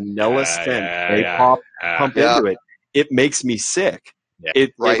strong the vanilla scent they pump into it. It makes me sick.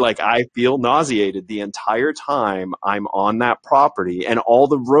 I feel nauseated the entire time I'm on that property, and all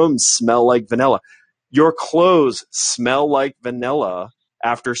the rooms smell like vanilla. Your clothes smell like vanilla.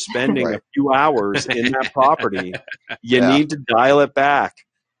 After spending a few hours in that property, you need to dial it back.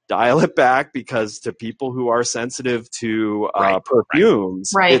 Dial it back, because to people who are sensitive to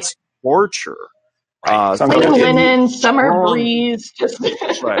perfumes, it's torture. Spring linen, summer breeze, just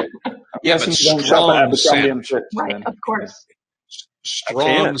Yeah, but strong scent. Right, of course.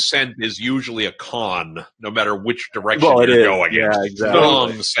 strong scent is usually a con, no matter which direction you're going in. Yeah, exactly.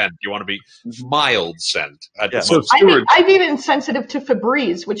 Strong scent. You want to be mild scent. So I'm even sensitive to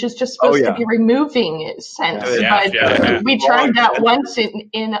Febreze, which is just supposed to be removing scent. But we tried that once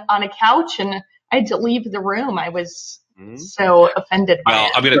on a couch, and I had to leave the room. I was so offended by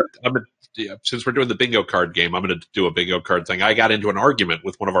it. I'm gonna. Since we're doing the bingo card game, I'm going to do a bingo card thing. I got into an argument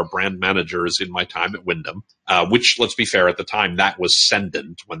with one of our brand managers in my time at Wyndham, which, let's be fair, at the time, that was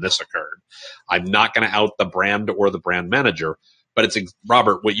Sendent when this occurred. I'm not going to out the brand or the brand manager, but it's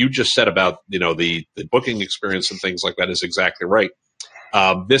Robert, what you just said about the booking experience and things like that is exactly right.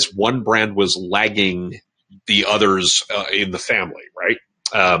 This one brand was lagging the others in the family, right?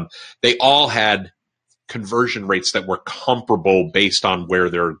 They all had conversion rates that were comparable based on where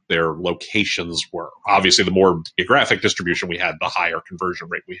their locations were. Obviously, the more geographic distribution we had, the higher conversion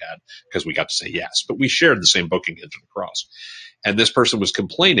rate we had because we got to say yes. But we shared the same booking engine across. And this person was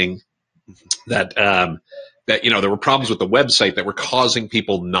complaining that there were problems with the website that were causing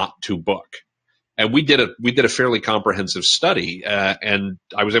people not to book. And we did a fairly comprehensive study, and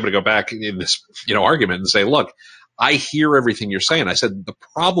I was able to go back in this argument and say, look, I hear everything you're saying. I said, the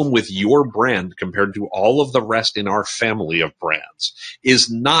problem with your brand compared to all of the rest in our family of brands is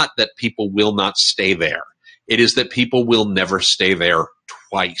not that people will not stay there. It is that people will never stay there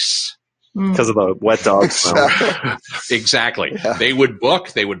twice. Because of the wet dog smell. Exactly. Yeah. They would book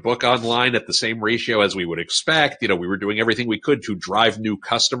online at the same ratio as we would expect. We were doing everything we could to drive new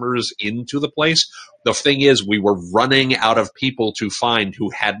customers into the place. The thing is, we were running out of people to find who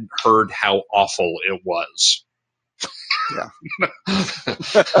hadn't heard how awful it was. Yeah.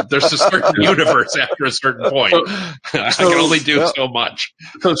 There's a certain universe after a certain point. I can only do so much.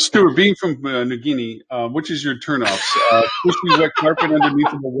 So, Stuart, being from New Guinea, which is your turnoffs? Pushy wet carpet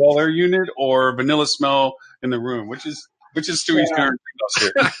underneath of the wall air unit, or vanilla smell in the room? Which is Stewie's current turnoffs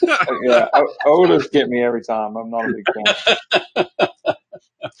here? Yeah, odors get me every time. I'm not a big fan.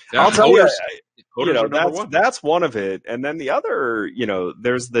 I'll tell you. That's one of it. And then the other,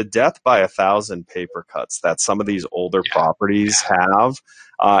 there's the death by 1,000 paper cuts that some of these older properties have.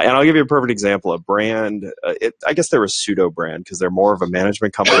 And I'll give you a perfect example. A brand, I guess they're a pseudo brand because they're more of a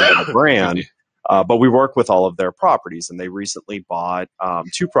management company than a brand. But we work with all of their properties, and they recently bought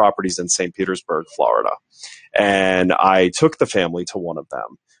 2 properties in St. Petersburg, Florida. And I took the family to one of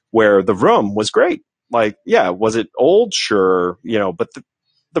them where the room was great. Like, yeah, was it old? Sure. But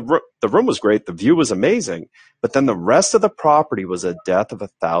the room was great. The view was amazing. But then the rest of the property was a death of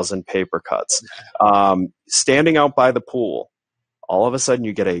 1,000 paper cuts. Standing out by the pool, all of a sudden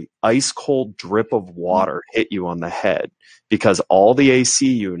you get a ice cold drip of water hit you on the head because all the AC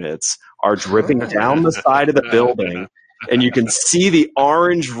units are dripping down the side of the building, and you can see the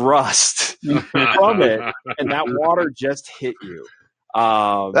orange rust from it, and that water just hit you.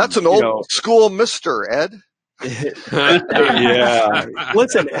 That's an old school mister, Ed. Yeah.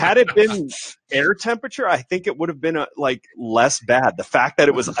 Listen, had it been air temperature, I think it would have been less bad. The fact that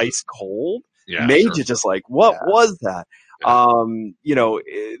it was ice cold made you just like, what was that?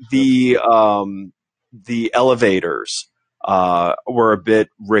 The elevators were a bit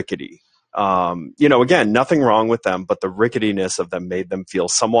rickety. Again, nothing wrong with them, but the ricketiness of them made them feel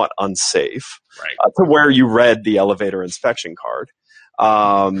somewhat unsafe. Right. To where you read the elevator inspection card.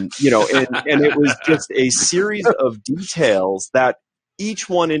 And it was just a series of details that each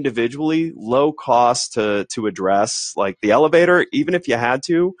one individually low cost to address. Like the elevator, even if you had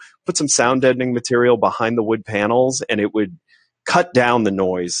to put some sound deadening material behind the wood panels, and it would cut down the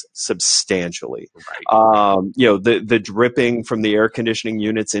noise substantially. Right. The dripping from the air conditioning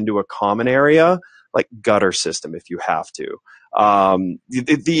units into a common area, like gutter system if you have to.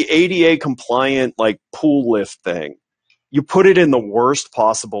 The ADA compliant pool lift thing. You put it in the worst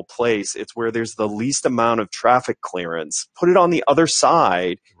possible place. It's where there's the least amount of traffic clearance. Put it on the other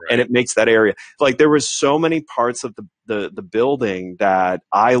side, and it makes that area. There was so many parts of the building that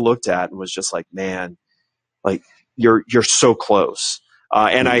I looked at and was just like, man, you're so close.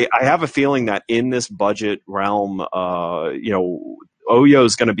 And I have a feeling that in this budget realm, OYO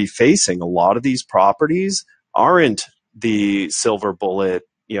is going to be facing a lot of these properties aren't the silver bullet,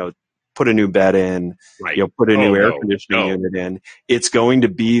 put a new bed in, put a new air conditioning unit in. It's going to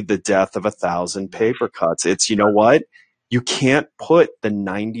be the death of 1,000 paper cuts. It's, what? You can't put the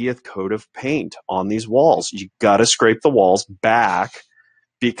 90th coat of paint on these walls. You got to scrape the walls back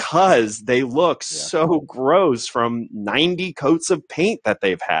because they look so gross from 90 coats of paint that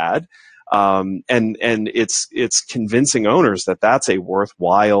they've had. And it's convincing owners that that's a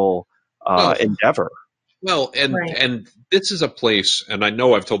worthwhile endeavor. Well, and this is a place, and I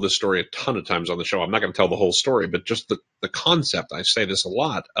know I've told this story a ton of times on the show. I'm not going to tell the whole story, but just the concept. I say this a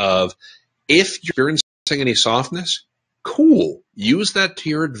lot of, if you're experiencing any softness, cool. Use that to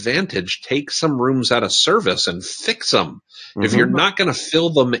your advantage. Take some rooms out of service and fix them. Mm-hmm. If you're not going to fill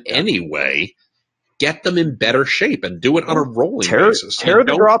them anyway, get them in better shape and do it on a rolling basis. Tear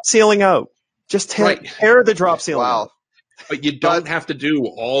the drop ceiling out. Just tear the drop ceiling out. But you don't have to do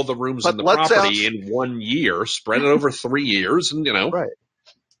all the rooms in the property in 1 year. Spread it over 3 years, and Right.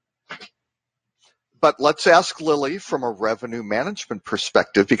 But let's ask Lily from a revenue management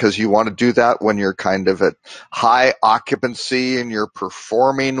perspective, because you want to do that when you're kind of at high occupancy and you're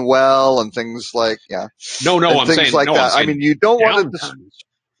performing well and things like I'm saying like that. I mean, you don't want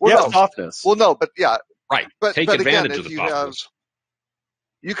to softness. Well, no, but yeah, right. Take advantage of the softness.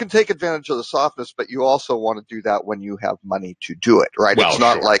 You can take advantage of the softness, but you also want to do that when you have money to do it, right? Well, it's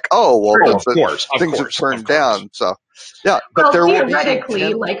not like, things are turned down. So, yeah, but there will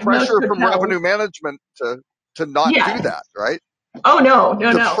be pressure from revenue management to not do that, right? Oh, no.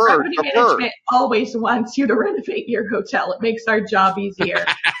 Revenue management always wants you to renovate your hotel. It makes our job easier.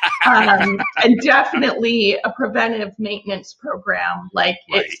 And definitely a preventive maintenance program.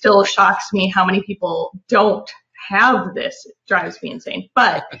 It still shocks me how many people don't have this. It drives me insane.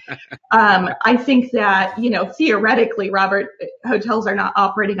 But I think that, theoretically, Robert, hotels are not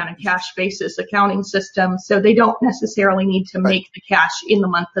operating on a cash basis accounting system, so they don't necessarily need to make the cash in the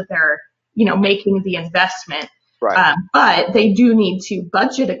month that they're, making the investment. Right. But they do need to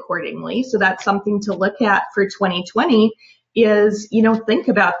budget accordingly. So that's something to look at for 2020 is, think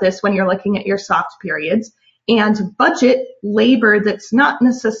about this when you're looking at your soft periods. And budget labor that's not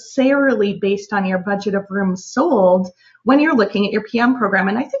necessarily based on your budget of rooms sold when you're looking at your PM program.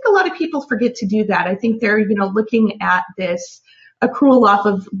 And I think a lot of people forget to do that. I think they're, looking at this accrual off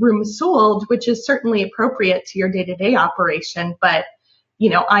of rooms sold, which is certainly appropriate to your day-to-day operation. But,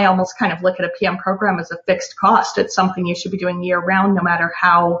 I almost kind of look at a PM program as a fixed cost. It's something you should be doing year round, no matter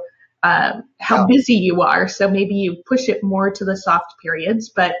how busy you are. So maybe you push it more to the soft periods,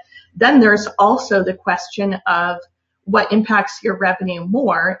 but then there's also the question of what impacts your revenue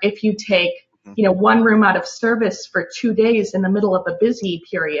more. If you take, one room out of service for 2 days in the middle of a busy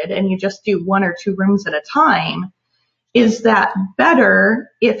period and you just do 1 or 2 rooms at a time, is that better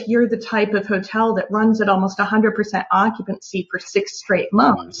if you're the type of hotel that runs at almost 100% occupancy for 6 straight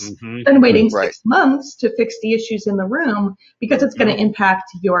months than waiting 6 months to fix the issues in the room, because it's going to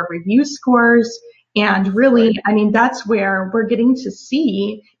impact your review scores. And really, that's where we're getting to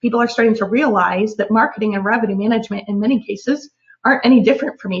see people are starting to realize that marketing and revenue management in many cases aren't any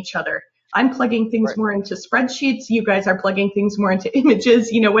different from each other. I'm plugging things more into spreadsheets. You guys are plugging things more into images,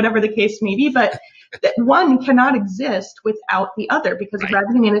 whatever the case may be. But that one cannot exist without the other, because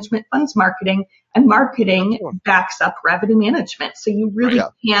revenue management funds marketing and marketing backs up revenue management. So you really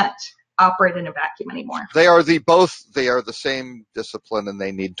can't operate in a vacuum anymore. They are the same discipline, and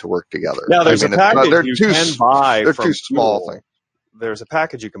they need to work together. Now, there's a package you can buy from Fuel. Small thing. There's a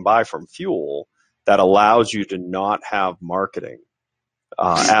package you can buy from Fuel that allows you to not have marketing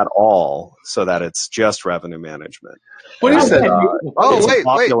at all, so that it's just revenue management. What is that? Wait.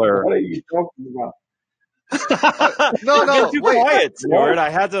 What are you talking about? No, You're too quiet, Stuart. I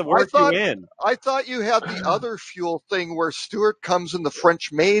had to work you in. I thought you had the other Fuel thing where Stuart comes in the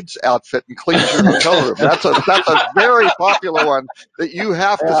French maid's outfit and cleans your hotel room. That's a very popular one that you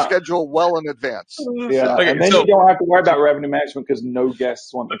have to schedule well in advance. Yeah, and then you don't have to worry about revenue management because no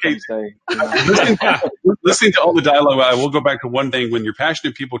guests want to come stay. Listening to all the dialogue, I will go back to one thing. When your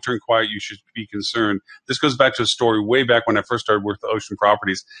passionate people turn quiet, you should be concerned. This goes back to a story way back when I first started working with Ocean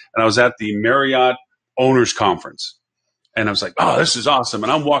Properties, and I was at the Marriott Owners Conference. And I was like, oh, this is awesome.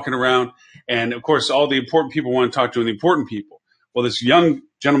 And I'm walking around, and of course, all the important people want to talk to the important people. Well, this young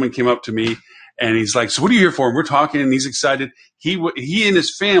gentleman came up to me, and he's like, so what are you here for? And we're talking, and he's excited. He and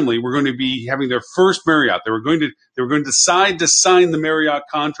his family were going to be having their first Marriott. They were going to decide to sign the Marriott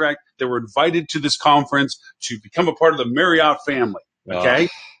contract. They were invited to this conference to become a part of the Marriott family. Okay.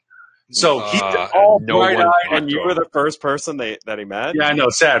 So he's all bright-eyed, and you were the first person that he met? Yeah, I know.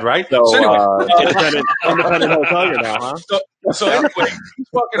 Sad, right? So anyway, independent hotel you're now, huh? So anyway, he's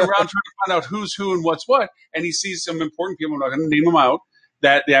walking around trying to find out who's who and what's what, and he sees some important people. I'm not going to name them out.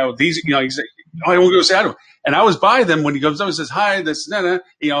 That these, he's like, oh, I won't go say hi to him. And I was by them when he goes up and says hi. This, and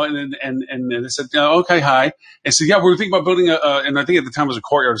they said, okay, hi. And said, yeah, we were thinking about building and I think at the time it was a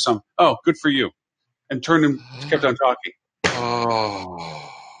courtyard or something. Oh, good for you. And turned and kept on talking. Oh.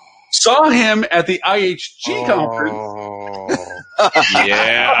 Saw him at the IHG conference.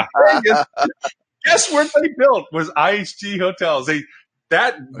 Yeah. Guess what they built was IHG hotels.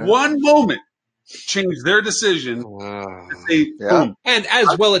 That one moment change their decision to say, boom. And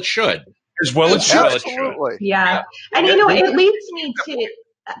as well it should. As well it should. Absolutely. Yeah. And it leads me to,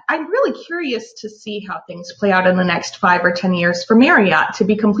 I'm really curious to see how things play out in the next 5 or 10 years for Marriott, to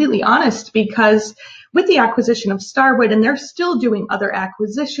be completely honest, because with the acquisition of Starwood, and they're still doing other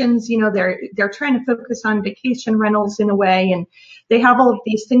acquisitions, they're trying to focus on vacation rentals in a way, and they have all of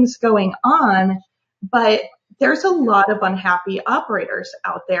these things going on, but there's a lot of unhappy operators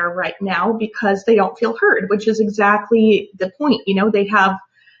out there right now because they don't feel heard, which is exactly the point.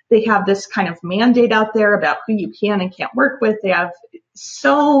 They have this kind of mandate out there about who you can and can't work with. They have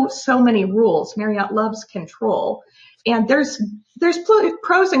so many rules. Marriott loves control. And there's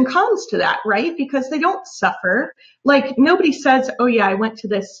pros and cons to that, right? Because they don't suffer. Like, nobody says, oh yeah, I went to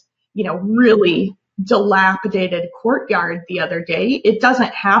this, really dilapidated courtyard the other day. It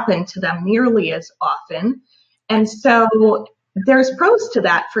doesn't happen to them nearly as often. And so there's pros to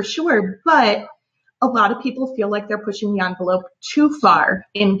that for sure. But a lot of people feel like they're pushing the envelope too far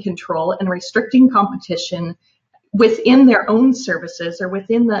in control and restricting competition within their own services or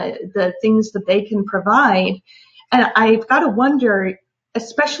within the things that they can provide. And I've got to wonder,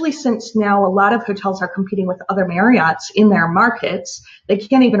 especially since now a lot of hotels are competing with other Marriotts in their markets. They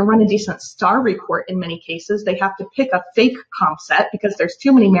can't even run a decent star report in many cases. They have to pick a fake comp set because there's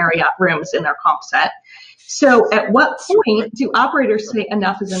too many Marriott rooms in their comp set. So at what point do operators say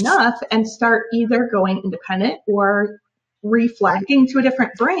enough is enough and start either going independent or reflagging to a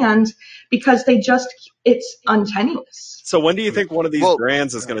different brand because it's untenuous? So when do you think one of these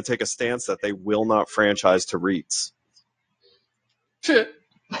brands is going to take a stance that they will not franchise to REITs? So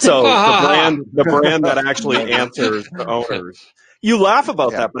the brand that actually answers the owners. You laugh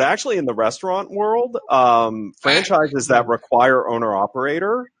about that, but actually in the restaurant world, franchises that require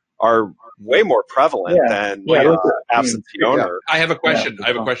owner-operator are way more prevalent than absentee owner. I have a question.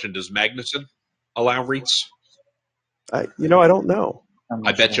 Does Magnuson allow REITs? I don't know.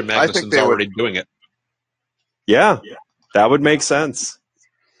 I bet you Magnuson's already doing it. Yeah, that would make sense.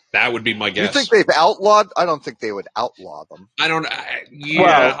 That would be my guess. You think they've outlawed? I don't think they would outlaw them. I don't.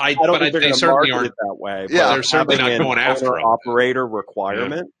 I don't think they're they certainly aren't that way. Yeah, they're certainly not going after them. Operator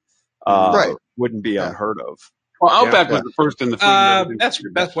requirement wouldn't be unheard of. Well, Outback was the first in the food. That's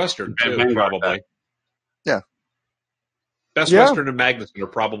Best Western, too, probably. Yeah. Best Western and Magnuson are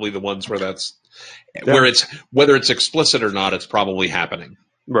probably the ones where where it's, whether it's explicit or not, it's probably happening.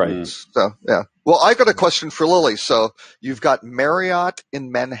 Right. So, yeah. Well, I got a question for Lily. So you've got Marriott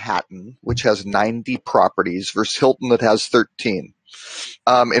in Manhattan, which has 90 properties, versus Hilton that has 13.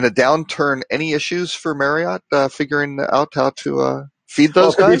 In a downturn, any issues for Marriott figuring out how to feed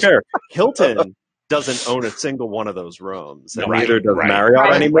those guys? To be fair, Hilton doesn't own a single one of those rooms, and neither does Marriott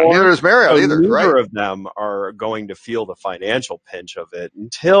Right. anymore. Neither does Marriott either. Neither of them are going to feel the financial pinch of it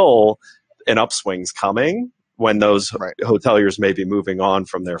until an upswing's coming, when those hoteliers may be moving on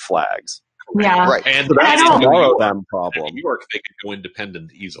from their flags. Yeah. Right. And so that's a New York problem. In New York, they could go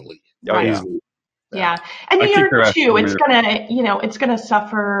independent easily. Yeah. And New York too, it's gonna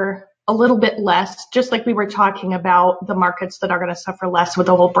suffer a little bit less, just like we were talking about the markets that are going to suffer less with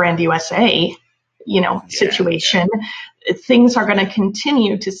the whole Brand USA, situation. Things are going to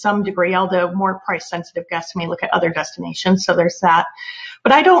continue to some degree, although more price sensitive guests may look at other destinations. So there's that.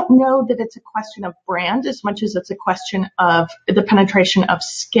 But I don't know that it's a question of brand as much as it's a question of the penetration of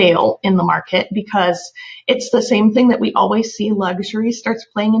scale in the market, because it's the same thing that we always see. Luxury starts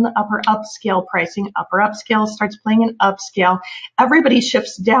playing in the upper upscale pricing. Upper upscale starts playing in upscale. Everybody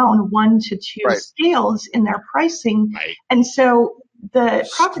shifts down 1 to 2 scales in their pricing. Right. And so the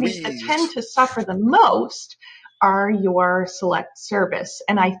properties that tend to suffer the most are your select service.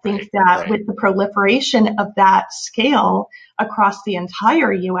 And I think that with the proliferation of that scale across the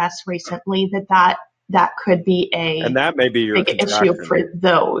entire U.S. recently, that could be and that may be your big issue for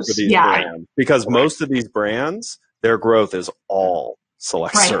those. For these brands. Because most of these brands, their growth is all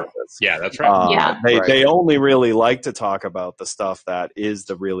select service. Yeah, that's right. They only really like to talk about the stuff that is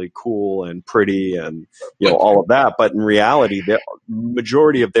the really cool and pretty and all of that. But in reality, the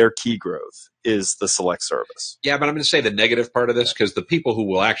majority of their key growth is the select service. Yeah, but I'm going to say the negative part of this, because the people who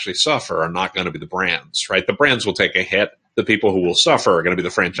will actually suffer are not going to be the brands, right? The brands will take a hit. The people who will suffer are going to be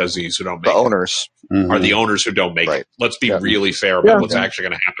the franchisees who don't make it. The owners. Are the owners who don't make it. Let's be really fair about what's actually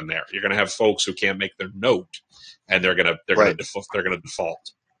going to happen there. You're going to have folks who can't make their note, and they're going to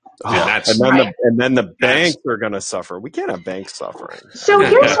default. And then the banks are going to suffer. We can't have banks suffering. So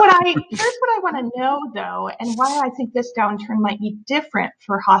here's what I want to know, though, and why I think this downturn might be different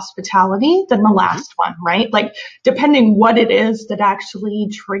for hospitality than the last one, right? Like, depending what it is that actually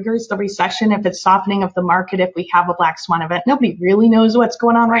triggers the recession, if it's softening of the market, if we have a black swan event, nobody really knows what's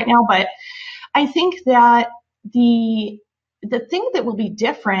going on right now. But I think that the thing that will be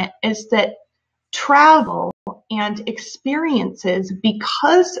different is that travel and experiences,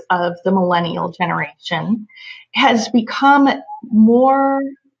 because of the millennial generation, has become more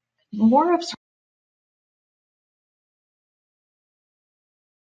of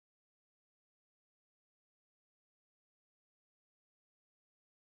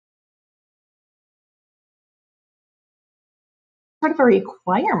sort of a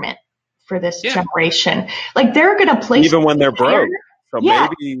requirement for this generation. Like, they're going to place even when they're broke. So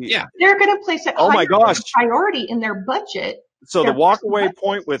maybe they're going to place it higher priority in their budget. So the walk-away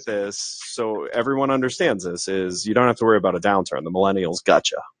point with this, so everyone understands this, is you don't have to worry about a downturn. The millennials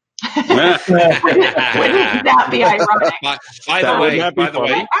gotcha. Wouldn't that be ironic? By the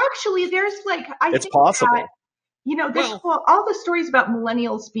way, actually, there's it's possible. That, you know, all the stories about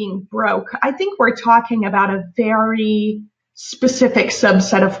millennials being broke, I think we're talking about a very specific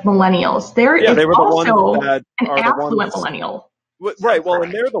subset of millennials. There is they were also the ones that an affluent millennial. Right. Well,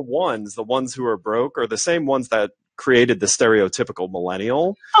 and they're the ones who are broke are the same ones that created the stereotypical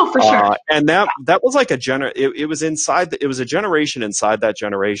millennial. Oh, for sure. And that was like it was it was a generation inside that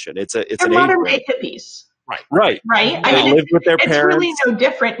generation. They're modern day hippies. Right. They lived with their parents. It's really no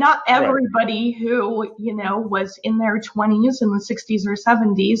different. Not everybody who, was in their 20s in the 60s or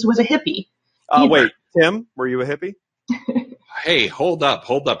 70s was a hippie. Wait, Tim, were you a hippie? Hey, hold up.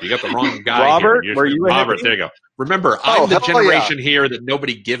 You got the wrong guy. Robert, here. Were you a Robert, hippie? there you go. Remember, I'm the generation here that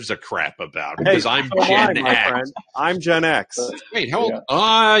nobody gives a crap about because I'm Gen X. I'm Gen X. Wait, hold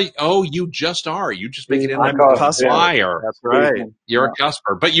on. You just are. You just make it in like a cusper. That's right. You're a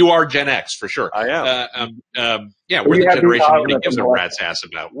cusper. But you are Gen X for sure. I am. We're the generation nobody gives a rat's ass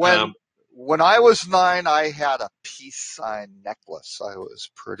about. When I was 9, I had a peace sign necklace. I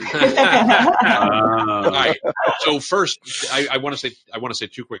was pretty. All right. So first, I want to say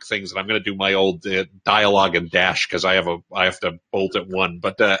two quick things, and I'm going to do my old dialogue and dash because I have to bolt at one.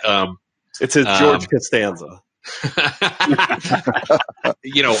 But it's his George Costanza.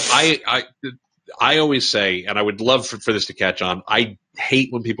 I always say, and I would love for this to catch on. I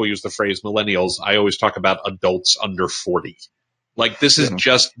hate when people use the phrase millennials. I always talk about adults under 40. Like, this is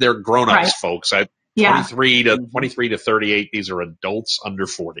just, they're grown-ups, folks. 23 to 38, these are adults under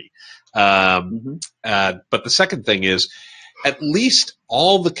 40. But the second thing is, at least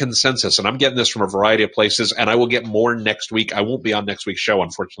all the consensus, and I'm getting this from a variety of places, and I will get more next week. I won't be on next week's show,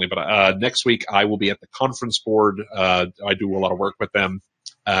 unfortunately, but next week I will be at the conference board. I do a lot of work with them.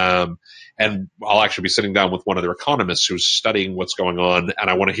 And I'll actually be sitting down with one of their economists who's studying what's going on, and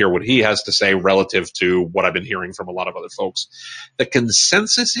I want to hear what he has to say relative to what I've been hearing from a lot of other folks. The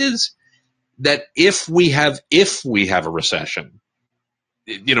consensus is that if we have a recession,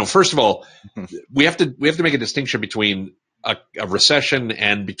 first of all, we have to make a distinction between a recession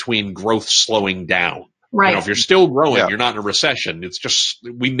and between growth slowing down. Right. If you're still growing, you're not in a recession. It's just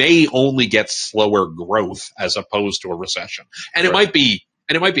we may only get slower growth as opposed to a recession, and it might be.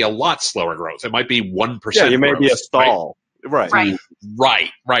 And it might be a lot slower growth. It might be 1%. Yeah, you may be a stall. Right. That's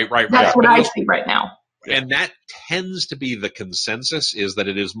what I see right now. And that tends to be the consensus, is that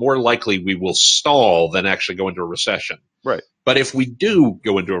it is more likely we will stall than actually go into a recession. Right. But if we do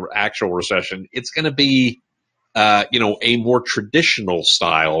go into an actual recession, it's going to be, a more traditional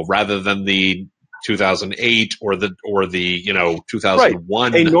style rather than the 2008 or the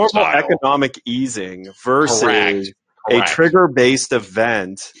 2001 a normal style. Economic easing versus Correct. a trigger-based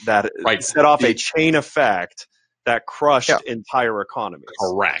event that set off a chain effect that crushed entire economies.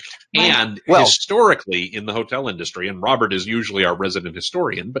 Correct. And historically in the hotel industry, and Robert is usually our resident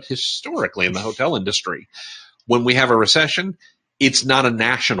historian, but historically in the hotel industry, when we have a recession, it's not a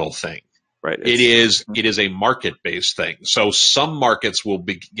national thing. Right. It is a market-based thing. So some markets will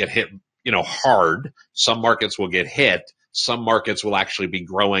get hit, hard. Some markets will get hit. Some markets will actually be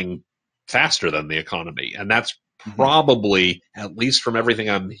growing faster than the economy. And that's probably, at least from everything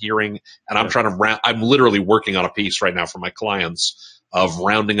I'm hearing, and I'm literally working on a piece right now for my clients of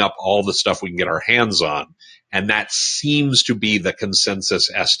rounding up all the stuff we can get our hands on. And that seems to be the consensus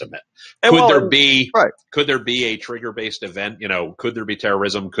estimate. Could there be a trigger-based event? Could there be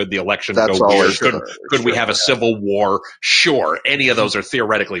terrorism? Could the election go weird? Could we have a civil war? Sure. Any of those are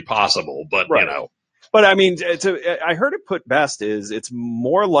theoretically possible, but But I mean, I heard it put best is it's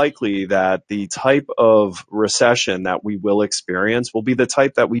more likely that the type of recession that we will experience will be the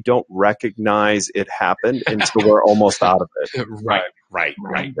type that we don't recognize it happened until we're almost out of it. Right.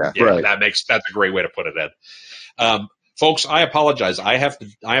 That's a great way to put it, Ed. Folks, I apologize. I have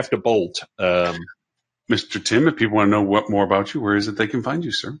to bolt. Mr. Tim, if people want to know more about you, where is it they can find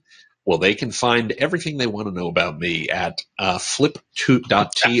you, sir? Well, they can find everything they want to know about me at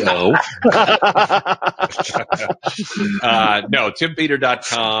flip2.to. No,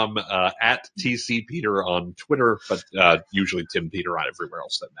 timpeter.com, at tcpeter on Twitter, but usually Tim Peter on everywhere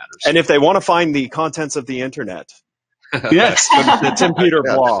else that matters. And if they want to find the contents of the internet, yes, the Tim Peter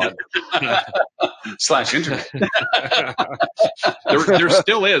blog. /internet. There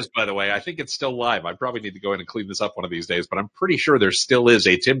still is, by the way. I think it's still live. I probably need to go in and clean this up one of these days, but I'm pretty sure there still is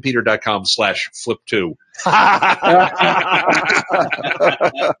a timpeter.com/flip2.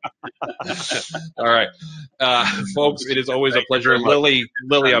 All right. Folks, it is always a pleasure. Lily,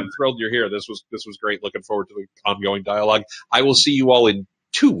 I'm thrilled you're here. This was great. Looking forward to the ongoing dialogue. I will see you all in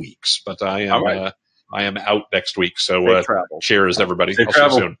 2 weeks, but I am out next week. So cheers, everybody. I'll see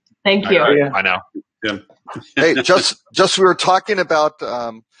you soon. Thank you. Bye now. Yeah. Hey, just we were talking about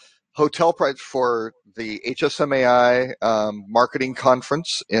hotel price for the HSMAI marketing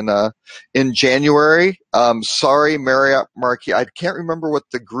conference in January. Sorry, Marriott Marquis. I can't remember what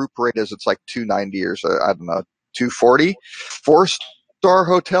the group rate is. It's like $290 or I don't know, $240. 4-star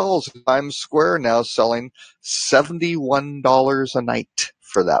hotels in Times Square now selling $71 a night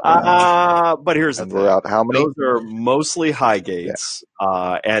for that one. But here's the thing. How many? Those are mostly Highgates,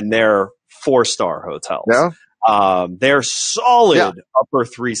 and they're 4-star hotels. Yeah. They're solid upper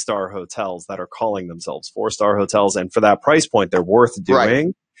 3-star hotels that are calling themselves 4-star hotels, and for that price point, they're worth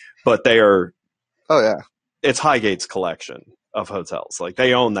doing. But they are. Oh yeah. It's Highgate's collection of hotels. Like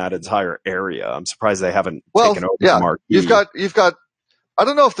they own that entire area. I'm surprised they haven't taken over the Marquis. You've got. I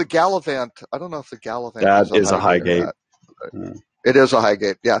don't know if the Gallivant. That is a Highgate. It is a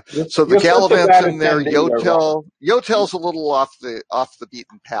Highgate, yeah. So the Gallivant's in there. Yotel's a little off the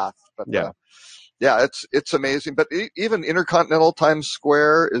beaten path, but it's amazing. But even Intercontinental Times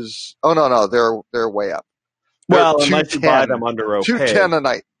Square is. Oh no, they're way up. Well, unless you buy them under OPEG. $210 a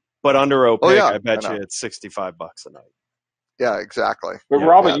night. But under OPEG, I bet you it's $65 a night. Yeah, exactly. But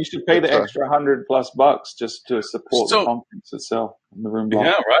Robert, you should pay the extra $100+ just to support the conference itself in the room block.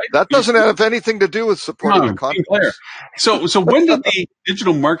 Yeah, right. That doesn't have anything to do with supporting the conference. So when did the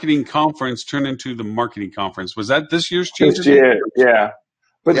digital marketing conference turn into the marketing conference? Was that this year's change? This year, yeah.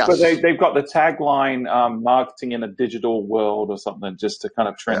 But they've got the tagline marketing in a digital world or something just to kind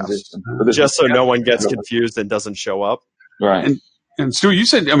of transition. Yes. Just so no one gets confused and doesn't show up. Right. And Stuart, you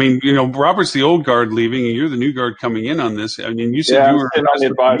said, Robert's the old guard leaving, and you're the new guard coming in on this. I mean, you said you were on the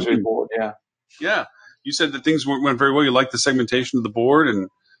advisory board. Yeah. Yeah. You said that things went very well. You liked the segmentation of the board and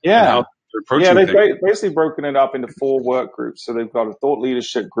how they're approaching things. They've basically broken it up into 4 work groups. So they've got a thought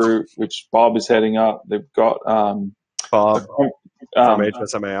leadership group, which Bob is heading up. They've got Bob from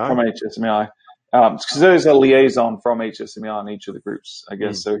HSMAI. From HSMAI. Because there's a liaison from HSMAI in each of the groups, I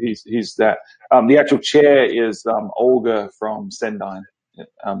guess. So he's that. The actual chair is Olga from Sendine.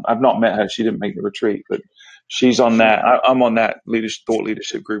 I've not met her. She didn't make the retreat, but she's on that. I'm on that thought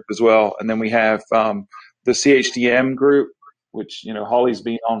leadership group as well. And then we have the CHDM group, which, Holly's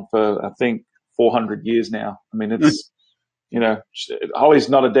been on for, I think, 400 years now. I mean, it's, Holly's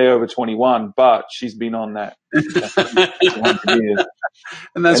not a day over 21, but she's been on that.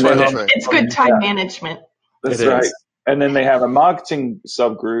 And that's why it's good time management. That's right. And then they have a marketing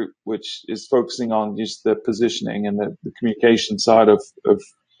subgroup, which is focusing on just the positioning and the communication side of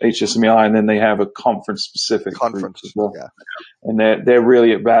HSMAI. And then they have a conference-specific group as well. Yeah. And they're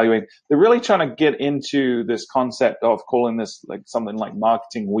really evaluating. They're really trying to get into this concept of calling this like something like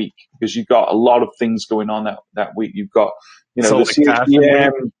Marketing Week, because you've got a lot of things going on that week. You've got the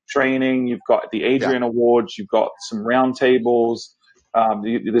CHDM training, you've got the Adrian Awards, you've got some roundtables.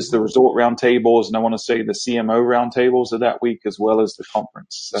 There's the resort roundtables, and I want to say the CMO roundtables of that week as well as the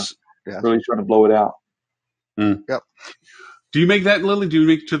conference. So really trying to blow it out. Yep. Do you make that, Lily? Do you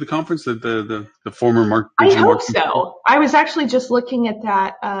make it to the conference, the former Mark? I hope so. I was actually just looking at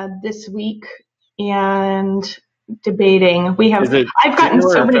that this week and debating. I've gotten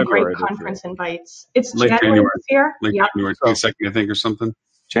so many great conference invites. It's January this year. January 22nd, I think, or something.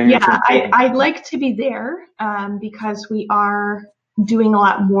 I'd like to be there because we are doing a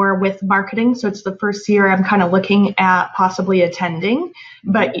lot more with marketing. So it's the first year I'm kind of looking at possibly attending.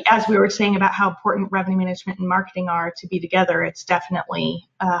 But as we were saying about how important revenue management and marketing are to be together, it's definitely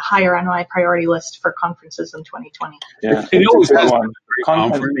higher on my priority list for conferences in 2020. Yeah, it always has one.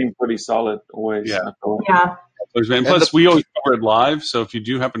 Conference being pretty solid always. Yeah. And plus, we always cover it live. So if you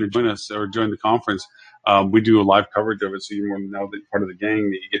do happen to join us or join the conference, we do a live coverage of it, so you want to know that you're part of the gang,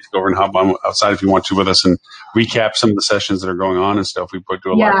 that you get to go over and hop on outside if you want to with us and recap some of the sessions that are going on and stuff. We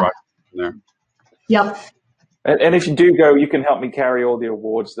do a live broadcast in there. Yep. And if you do go, you can help me carry all the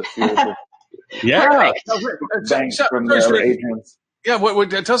awards that feel good. Yeah. Thanks from their agents. Yeah,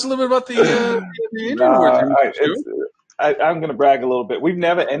 tell us a little bit about the Adrian Awards. I'm going to brag a little bit. We've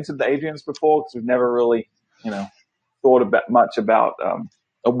never entered the Adrians before because we've never really, thought much about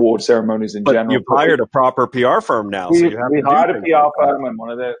award ceremonies in general. You've hired a proper PR firm now. We hired a PR firm, and one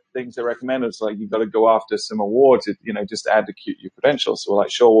of the things they recommend is you've got to go after some awards, just to add to your credentials. So we're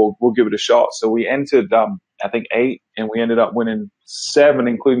like, sure, we'll give it a shot. So we entered, I think 8, and we ended up winning 7,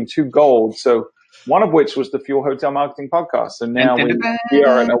 including 2 gold. So one of which was the Fuel Hotel Marketing Podcast. So now we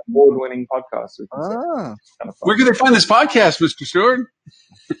are an award-winning podcast. So kind of where can they find this podcast, Mr. Stewart?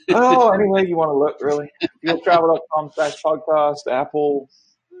 Anyway, you want to look, really. fueltravel.com/podcast, Apple,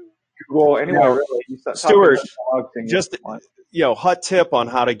 Google, anywhere, really. Stuart, just, hot tip on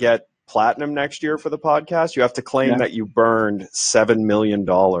how to get platinum next year for the podcast. You have to claim that you burned $7 million.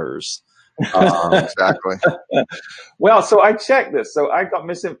 Exactly. Well, so I checked this. So I got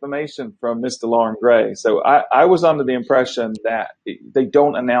misinformation from Mr. Lauren Gray. So I was under the impression that they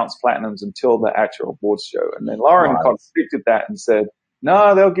don't announce platinums until the actual awards show. And then Lauren contradicted that and said,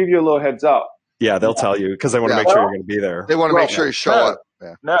 no, they'll give you a little heads up. Yeah, they'll tell you because they want to make sure you're going to be there. They want to make sure you show up.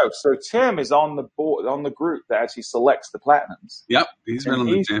 Yeah. No, so Tim is on the board, on the group that actually selects the platinums. Yep, he's been on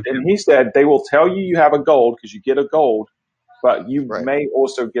the team. And he said they will tell you have a gold because you get a gold, but you may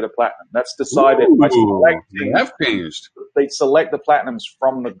also get a platinum. That's decided by selecting. Have changed. They select the platinums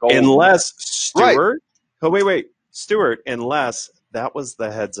from the gold. Unless Stuart. Oh, wait, Stuart. Unless that was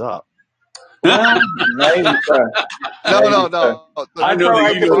the heads up. No. I know that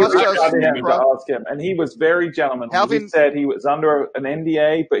ask him, and he was very gentlemanly. He said he was under an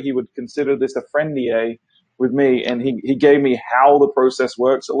NDA, but he would consider this a friend-DA with me, and he gave me how the process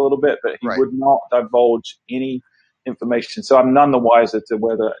works a little bit, but he would not divulge any information. So I'm none the wiser to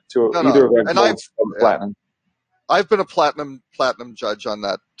either of them or platinum. I've been a platinum judge on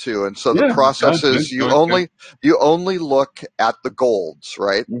that too, and so the process is you only look at the golds,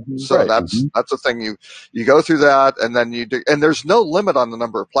 right? Mm-hmm, so that's the thing. You go through that, and then you do, and there's no limit on the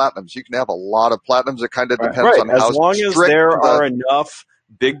number of platinums. You can have a lot of platinums. It kind of depends on how long as there are enough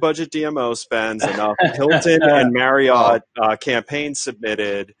big budget DMO spends, enough Hilton and Marriott campaigns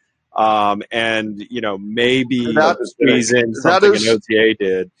submitted. And maybe squeeze in something an OTA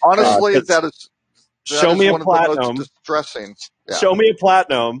did. Honestly, that is. Show me a platinum. Distressing. Yeah. Show me a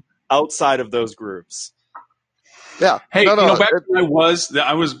platinum outside of those groups. Yeah. Hey, back when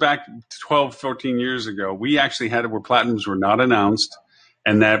I was back 12, 14 years ago, we actually had it where platinums were not announced,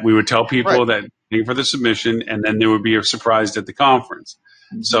 and that we would tell people that paying for the submission, and then there would be a surprise at the conference.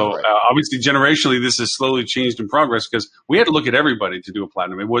 So obviously, generationally, this has slowly changed in progress because we had to look at everybody to do a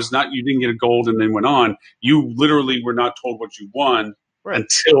platinum. It was not you didn't get a gold and then went on. You literally were not told what you won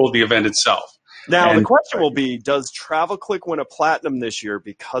until the event itself. Now, the question will be, does TravelClick win a platinum this year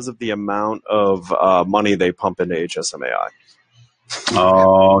because of the amount of money they pump into HSMAI?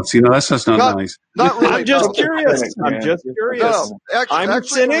 Oh, that's just not nice. Not really. I'm just curious. No.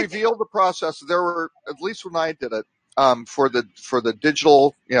 Actually, to reveal the process, there were, at least when I did it, for the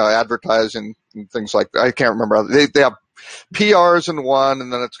digital, advertising and things like that. I can't remember. They have PRs in one,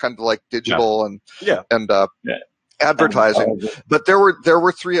 and then it's kind of like digital and advertising. But there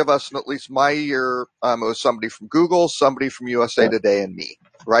were 3 of us, and at least my year, it was somebody from Google, somebody from USA Today, and me,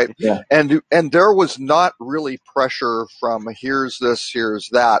 right? Yeah. And there was not really pressure from here's this, here's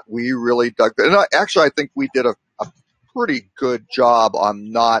that. We really dug that. And actually, I think we did a pretty good job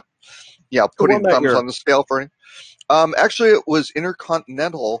on not, putting thumbs on the scale for anything. Actually, it was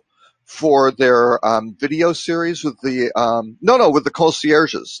Intercontinental for their video series with the with the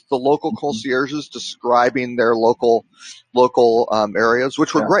concierges, the local concierges describing their local areas,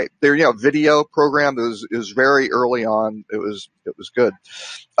 which were great. Their video program is very early on. It was good.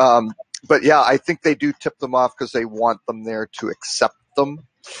 But I think they do tip them off because they want them there to accept them.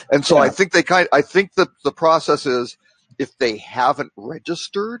 And so I think I think the process is if they haven't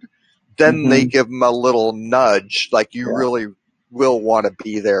registered, then they give them a little nudge, like you really will want to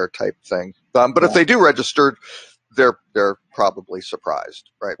be there type thing. But if they do register, they're probably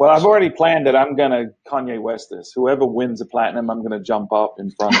surprised, right? Well, I've already planned it. I'm going to Kanye West this. Whoever wins a platinum, I'm going to jump up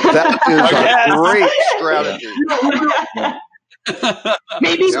in front of them. That is a great strategy.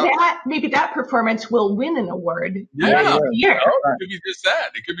 Maybe that performance will win an award. Yeah. It could be just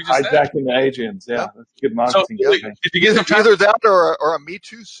that. It could be just hijacking the Adrians. Yeah, that's good marketing. So, did you get either that or a Me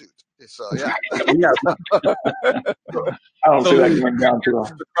Too suit? So I don't see that going down too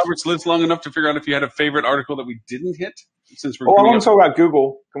well. Robert's lived long enough to figure out if you had a favorite article that we didn't hit. Since we're I want to talk about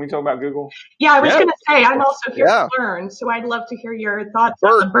Google. Can we talk about Google? Yeah, I was going to say I'm also here to learn, so I'd love to hear your thoughts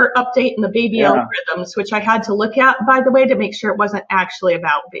on the BERT update and the baby algorithms, which I had to look at, by the way, to make sure it wasn't actually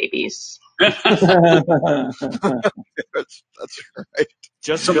about babies. That's right.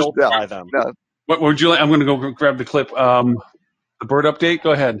 Just built by them. Yeah. What would you like? I'm going to go grab the clip. The BERT update.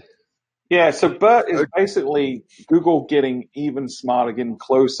 Go ahead. Yeah, so BERT is basically Google getting even smarter, getting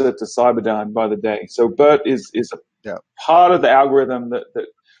closer to Cyberdyne by the day. So BERT is a part of the algorithm that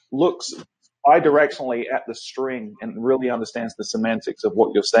looks bidirectionally at the string and really understands the semantics of what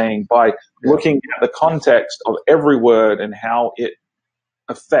you're saying by looking at the context of every word and how it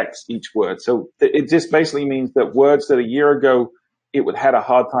affects each word. So it just basically means that words that a year ago it would had a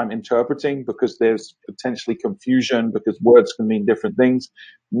hard time interpreting because there's potentially confusion because words can mean different things.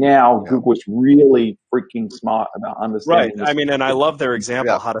 Now Google is really freaking smart about understanding. Right. I mean, and I love their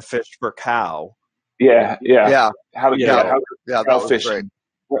example, how to fish for cow. Yeah. How to that was fish. Great.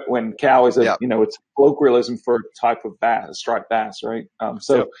 When cow is it's colloquialism for a type of bass, a striped bass, right?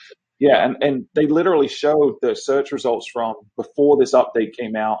 And they literally showed the search results from before this update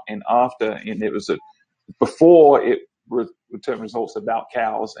came out and after, and it was before it returned results about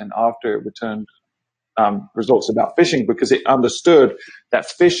cows and after it returned results about fishing because it understood that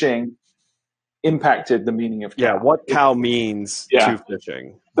fishing impacted the meaning of cow. Yeah, what cow means to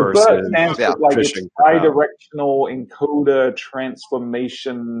fishing versus BERT stands for like it's bidirectional encoder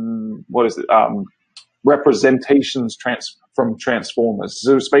transformation. What is it? Representations from transformers.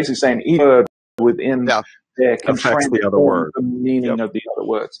 So it's basically saying each word within there can transform the other word. The meaning of the other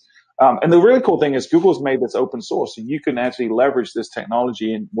words. And the really cool thing is Google's made this open source, so you can actually leverage this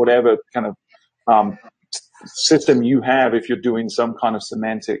technology in whatever kind of system you have if you're doing some kind of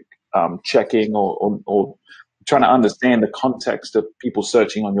semantic checking or trying to understand the context of people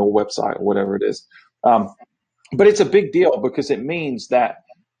searching on your website or whatever it is. But it's a big deal because it means that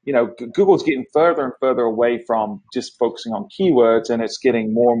Google's getting further and further away from just focusing on keywords, and it's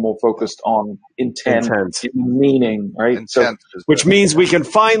getting more and more focused on intent. Meaning, right? Which means we can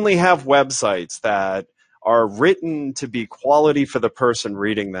finally have websites that are written to be quality for the person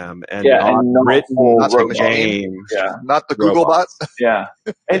reading them, and not written for game. Not the Google bot.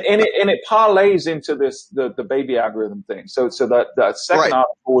 And it parlays into the baby algorithm thing. So that second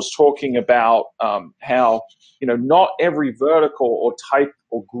article was talking about how not every vertical or type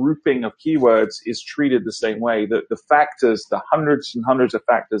or grouping of keywords is treated the same way. The factors, the hundreds and hundreds of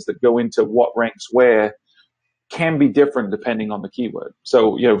factors that go into what ranks where can be different depending on the keyword.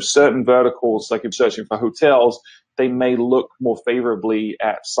 So, certain verticals, like if searching for hotels, they may look more favorably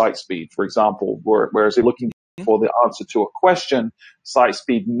at site speed, for example, whereas they're looking for the answer to a question, site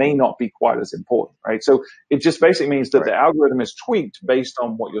speed may not be quite as important, right? So it just basically means that the algorithm is tweaked based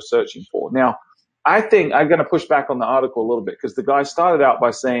on what you're searching for. Now, I think I'm going to push back on the article a little bit because the guy started out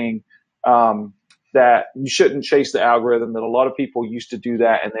by saying that you shouldn't chase the algorithm, that a lot of people used to do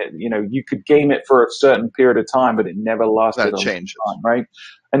that, and that you could game it for a certain period of time, but it never lasted a long time, right?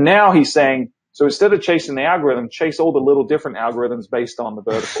 And now he's saying, so instead of chasing the algorithm, chase all the little different algorithms based on the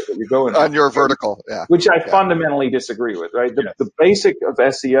vertical that you're going on your vertical, which I fundamentally disagree with, right? The basic of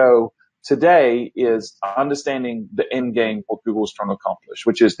SEO today is understanding the end game what Google's trying to accomplish,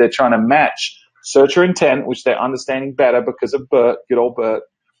 which is they're trying to match searcher intent, which they're understanding better because of BERT, good old BERT,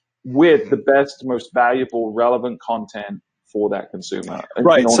 with the best, most valuable, relevant content for that consumer.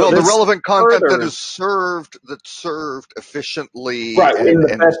 Right. So the relevant content that is served efficiently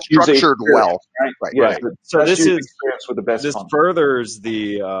and structured well. Right. So this furthers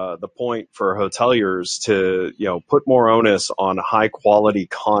the point for hoteliers to put more onus on high quality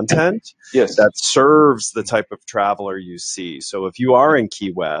content that serves the type of traveler you see. So if you are in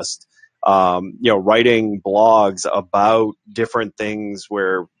Key West, writing blogs about different things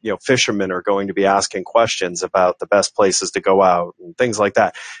where, fishermen are going to be asking questions about the best places to go out and things like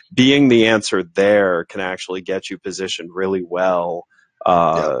that. Being the answer there can actually get you positioned really well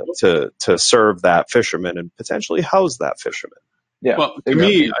to serve that fisherman and potentially house that fisherman. Yeah. Well, to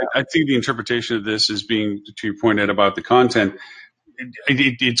me, I think the interpretation of this is being, to your point, Ed, about the content,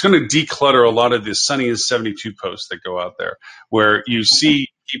 it's going to declutter a lot of the Sunny is 72 posts that go out there, where you see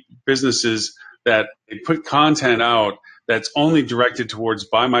businesses that they put content out that's only directed towards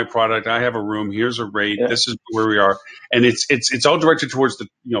buy my product. I have a room. Here's a rate. This is where we are, and it's all directed towards the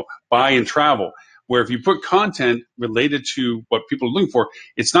buy and travel. Where if you put content related to what people are looking for,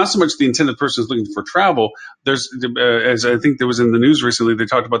 it's not so much the intended person is looking for travel. There's, as I think there was in the news recently, they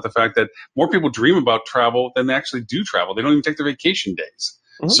talked about the fact that more people dream about travel than they actually do travel. They don't even take their vacation days.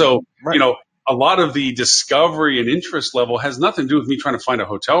 Mm-hmm. So, a lot of the discovery and interest level has nothing to do with me trying to find a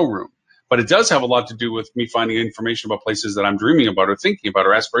hotel room, but it does have a lot to do with me finding information about places that I'm dreaming about or thinking about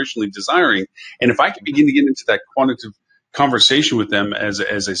or aspirationally desiring. And if I can begin to get into that quantitative conversation with them as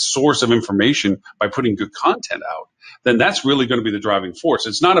a source of information by putting good content out, then that's really going to be the driving force.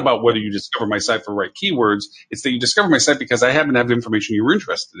 It's not about whether you discover my site for the right keywords. It's that you discover my site because I happen to have information you're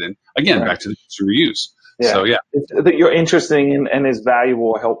interested in. Again, back to the consumer use. Yeah. So, yeah. It's that you're interested in and is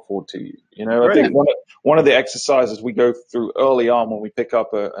valuable or helpful to you. You know, I think one of the exercises we go through early on when we pick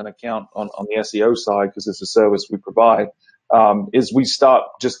up an account on the SEO side, because it's a service we provide, is we start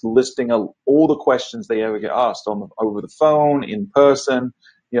just listing all the questions they ever get asked over the phone, in person,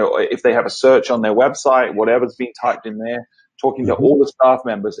 you know, if they have a search on their website, whatever's being typed in there, talking to all the staff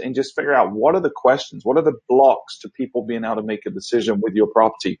members and just figure out what are the questions, what are the blocks to people being able to make a decision with your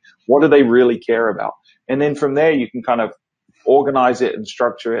property? What do they really care about? And then from there, you can kind of organize it and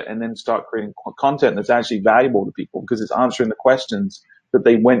structure it and then start creating content that's actually valuable to people because it's answering the questions that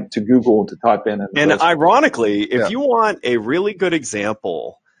they went to Google to type in. And ironically, if you want a really good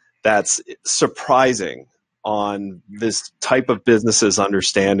example that's surprising on this type of business's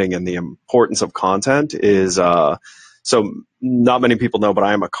understanding and the importance of content is, so not many people know, but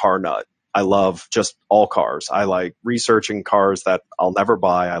I am a car nut. I love just all cars. I like researching cars that I'll never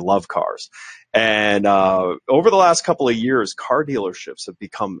buy. I love cars. And over the last couple of years, car dealerships have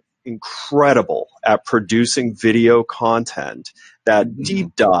become incredible at producing video content that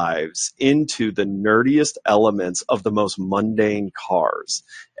deep dives into the nerdiest elements of the most mundane cars.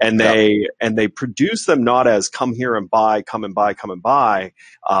 And they produce them not as come here and buy, come and buy, come and buy.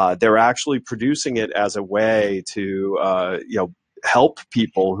 They're actually producing it as a way to, help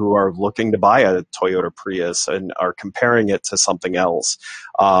people who are looking to buy a Toyota Prius and are comparing it to something else,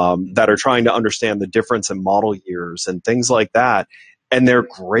 that are trying to understand the difference in model years and things like that. And they're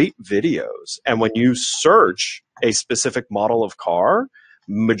great videos. And when you search a specific model of car,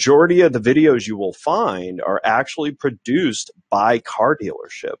 majority of the videos you will find are actually produced by car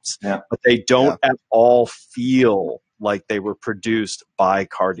dealerships, but they don't at all feel like they were produced by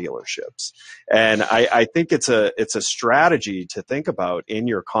car dealerships. And I think it's a strategy to think about in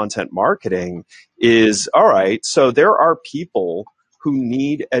your content marketing is, all right, so there are people who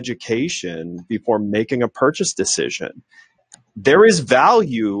need education before making a purchase decision. There is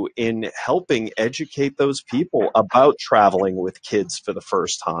value in helping educate those people about traveling with kids for the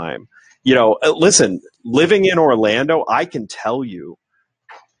first time. You know, listen, living in Orlando, I can tell you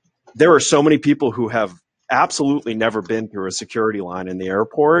there are so many people who have absolutely never been through a security line in the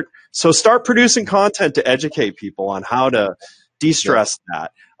airport. So start producing content to educate people on how to de-stress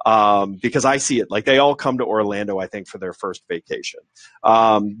that. Because I see it, like they all come to Orlando, I think, for their first vacation.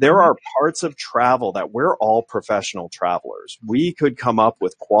 There are parts of travel that we're all professional travelers. We could come up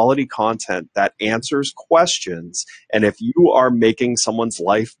with quality content that answers questions. And if you are making someone's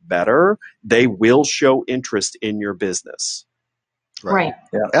life better, they will show interest in your business. Right.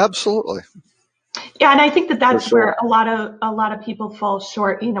 Yeah, absolutely. Yeah, and I think that's where a lot of people fall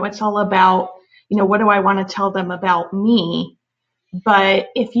short. You know, it's all about, what do I want to tell them about me? But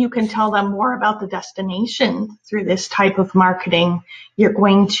if you can tell them more about the destination through this type of marketing, you're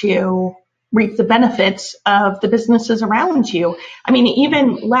going to reap the benefits of the businesses around you. I mean,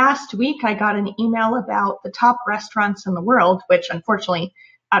 even last week, I got an email about the top restaurants in the world, which unfortunately,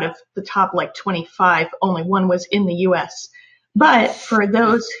 out of the top 25, only one was in the U.S. But for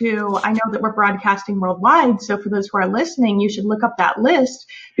those who, I know that we're broadcasting worldwide, so for those who are listening, you should look up that list,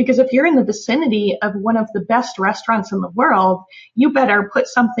 because if you're in the vicinity of one of the best restaurants in the world, you better put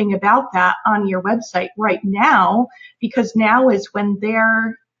something about that on your website right now, because now is when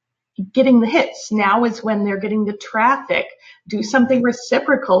they're getting the hits. Now is when they're getting the traffic. Do something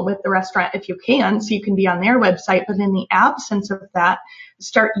reciprocal with the restaurant if you can, so you can be on their website. But in the absence of that,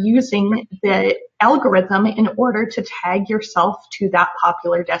 start using the algorithm in order to tag yourself to that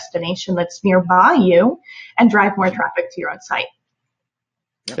popular destination that's nearby you and drive more traffic to your own site.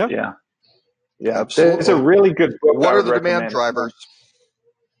 Yeah, absolutely. There's a really good book. What are the demand drivers?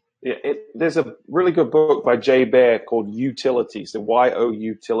 Yeah, there's a really good book by Jay Baer called Utilities, the YO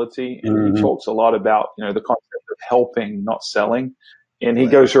Utility, and he talks a lot about the concept of helping, not selling. And he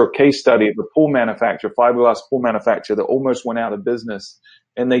goes through a case study of a pool manufacturer, fiberglass pool manufacturer, that almost went out of business.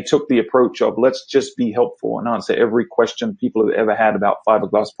 And they took the approach of let's just be helpful and answer every question people have ever had about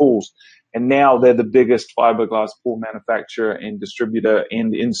fiberglass pools. And now they're the biggest fiberglass pool manufacturer and distributor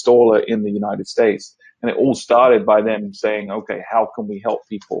and installer in the United States. And it all started by them saying, okay, how can we help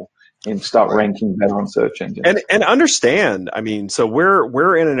people and start ranking better on search engines? And understand, I mean, so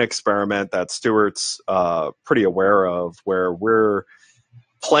we're in an experiment that Stuart's pretty aware of, where we're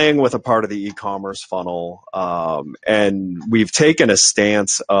playing with a part of the e-commerce funnel, and we've taken a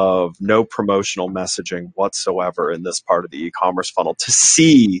stance of no promotional messaging whatsoever in this part of the e-commerce funnel to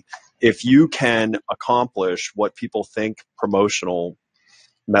see if you can accomplish what people think promotional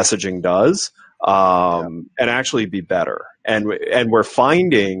messaging does. and actually be better. And we're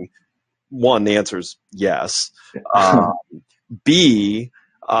finding, one, the answer is yes. B,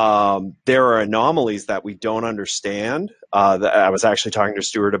 there are anomalies that we don't understand. I was actually talking to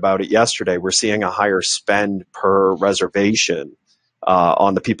Stuart about it yesterday. We're seeing a higher spend per reservation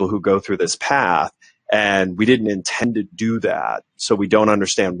on the people who go through this path. And we didn't intend to do that, so we don't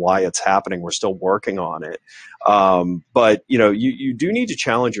understand why it's happening. We're still working on it. But, you do need to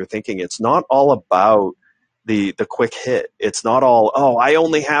challenge your thinking. It's not all about the quick hit. It's not all, I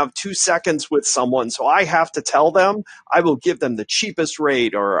only have 2 seconds with someone, so I have to tell them I will give them the cheapest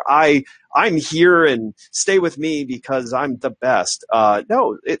rate, or I'm here and stay with me because I'm the best.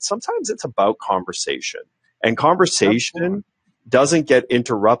 No, sometimes it's about conversation, and conversation doesn't get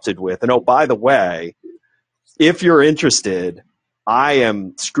interrupted with, and by the way, if you're interested, I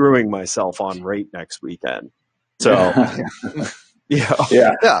am screwing myself on rate next weekend. So,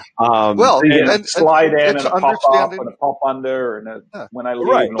 yeah. Well, and slide in and a pop up and a pop under, and when I leave.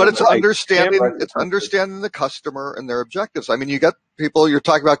 Right, but it's understanding. It's understanding the customer and their objectives. I mean, you got people. You're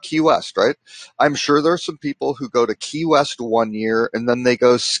talking about Key West, right? I'm sure there's some people who go to Key West one year and then they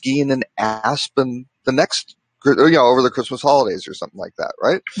go skiing in Aspen the next, over the Christmas holidays or something like that,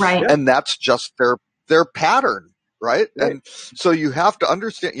 right? Right. And that's just their pattern, right? And so you have to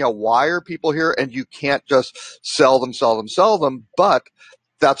understand, why are people here? And you can't just sell them. But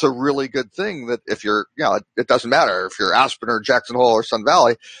that's a really good thing that if you're, it doesn't matter if you're Aspen or Jackson Hole or Sun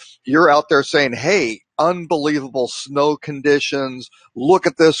Valley, you're out there saying, hey, unbelievable snow conditions. Look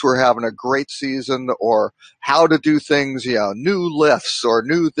at this. We're having a great season, or how to do things, new lifts or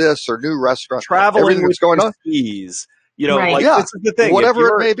new this or new restaurant. Traveling with going on. Skis. This is the thing.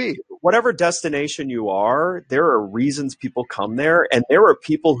 Whatever it may be. Whatever destination you are, there are reasons people come there, and there are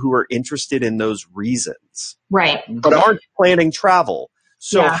people who are interested in those reasons. Right. But aren't planning travel.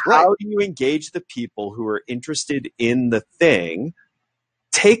 So how do you engage the people who are interested in the thing?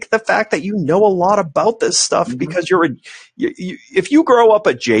 Take the fact that you know a lot about this stuff, because if you grow up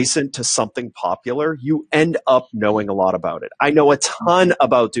adjacent to something popular, you end up knowing a lot about it. I know a ton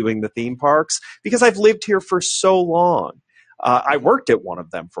about doing the theme parks because I've lived here for so long. I worked at one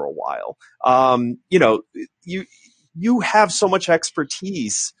of them for a while. You have so much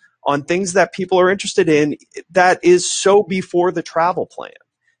expertise on things that people are interested in that is so before the travel plan.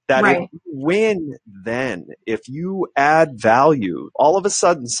 That if you win, then if you add value, all of a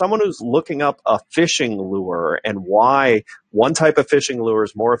sudden someone who's looking up a fishing lure and why one type of fishing lure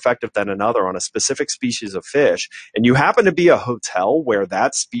is more effective than another on a specific species of fish, and you happen to be a hotel where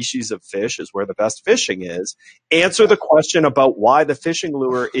that species of fish is where the best fishing is, answer the question about why the fishing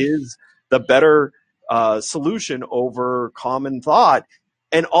lure is the better solution over common thought.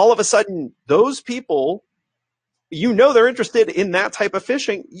 And all of a sudden, those people, they're interested in that type of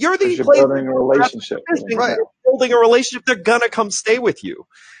fishing. You're building a relationship. Right. Building a relationship. They're going to come stay with you.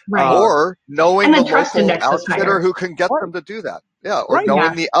 Right. Or knowing the local outfitter who can get them to do that. Yeah. Or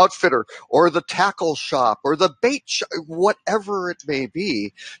knowing the outfitter or the tackle shop or the bait shop, whatever it may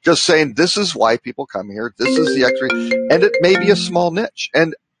be. Just saying, this is why people come here. This is the extra. And it may be a small niche.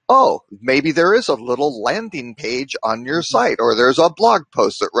 And maybe there is a little landing page on your site, or there's a blog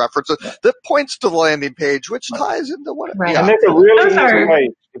post that points to the landing page, which ties into what. Right. And it's a really easy way.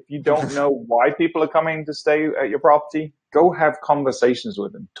 If you don't know why people are coming to stay at your property, go have conversations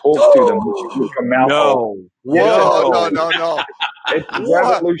with them. Talk to them. No. It's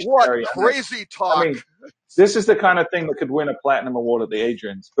revolutionary. What crazy talk. I mean, this is the kind of thing that could win a platinum award at the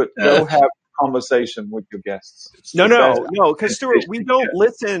Adrian's, but go have conversation with your guests. No, because Stuart, we don't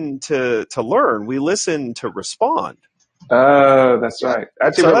listen to learn. We listen to respond. That's right.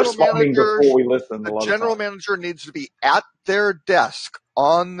 Actually, we're responding before we listen. The general manager needs to be at their desk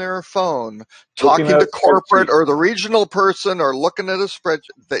on their phone, talking to corporate or the regional person, or looking at a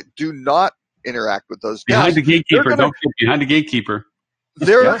spreadsheet. They do not interact with those guys. Behind the gatekeeper. Don't get behind the gatekeeper.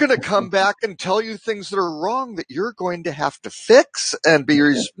 They're going to come back and tell you things that are wrong that you're going to have to fix and be.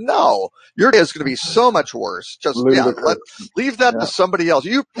 No, your day is going to be so much worse. Just leave that to somebody else.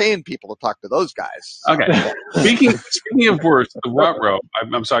 You're paying people to talk to those guys. Okay. Speaking of worse, the Rutrow.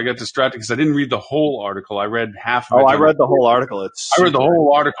 I'm sorry, I got distracted because I didn't read the whole article. I read half of it. I read the whole article. I read the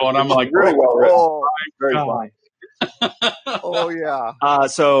whole article, and I'm like, really well written. Very fine.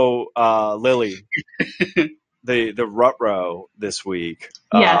 So Lily. The Rutrow this week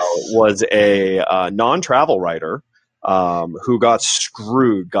was a non-travel writer who got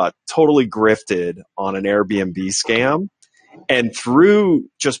screwed, got totally grifted on an Airbnb scam, and through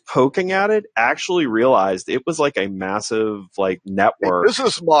just poking at it, actually realized it was like a massive network.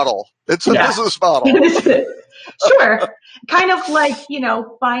 Business model. It's a business model. Sure. Kind of like,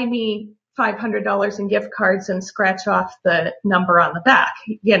 buy me $500 in gift cards and scratch off the number on the back.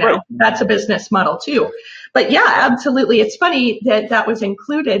 That's a business model too. But yeah, absolutely. It's funny that was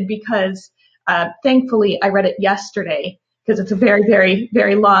included because thankfully I read it yesterday because it's a very, very,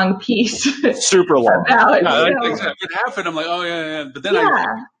 very long piece. Super long. It happened. I'm like, oh yeah. But then I'm like,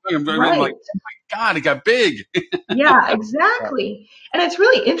 oh my God, it got big. Yeah, exactly. And it's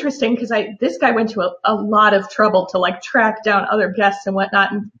really interesting because this guy went to a lot of trouble to like track down other guests and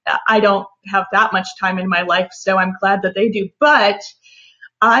whatnot. And I don't have that much time in my life, so I'm glad that they do. But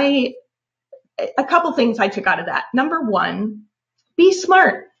a couple things I took out of that. Number one, be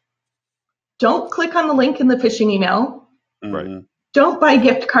smart. Don't click on the link in the phishing email. Right. Don't buy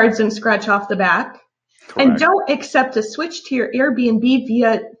gift cards and scratch off the back. Correct. And don't accept a switch to your Airbnb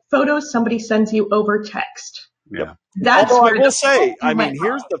via photos somebody sends you over text. Yeah. That's Although I will say, I mean,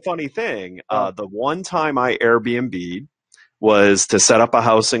 here's the funny thing. The one time I Airbnb'd was to set up a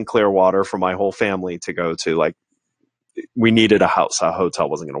house in Clearwater for my whole family to go to. Like, we needed a house. A hotel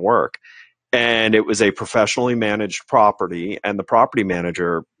wasn't going to work. And it was a professionally managed property. And the property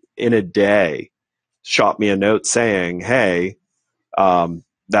manager, in a day, shot me a note saying, hey,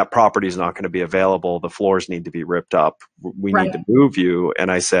 that property is not going to be available. The floors need to be ripped up. We need to move you.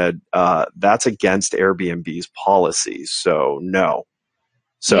 And I said, that's against Airbnb's policy. So no.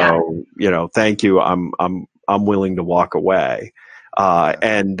 So, thank you. I'm willing to walk away.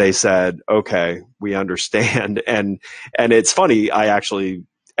 And they said, okay, we understand. And it's funny. I actually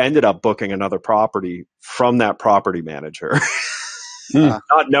ended up booking another property from that property manager. Not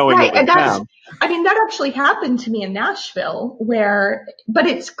knowing what we have. I mean, that actually happened to me in Nashville but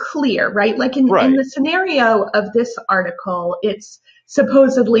it's clear, right? Like in the scenario of this article, it's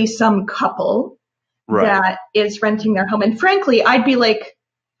supposedly some couple that is renting their home. And frankly, I'd be like,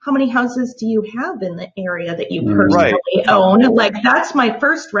 how many houses do you have in the area that you personally own? Like, that's my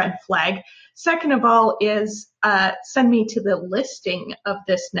first red flag. Second of all is send me to the listing of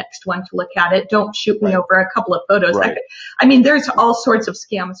this next one to look at it. Don't shoot me over a couple of photos. I mean, there's all sorts of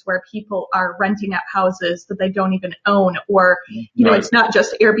scams where people are renting out houses that they don't even own, or, it's not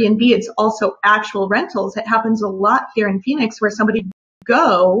just Airbnb, it's also actual rentals. It happens a lot here in Phoenix where somebody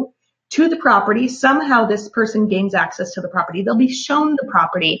go to the property. Somehow this person gains access to the property. They'll be shown the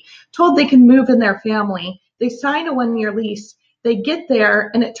property, told they can move in their family. They sign a 1-year lease. They get there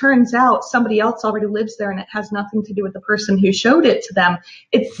and it turns out somebody else already lives there and it has nothing to do with the person who showed it to them.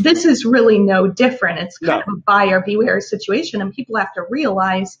 This is really no different. It's kind of a buyer beware situation, and people have to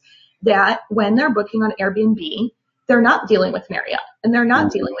realize that when they're booking on Airbnb, they're not dealing with Marriott and they're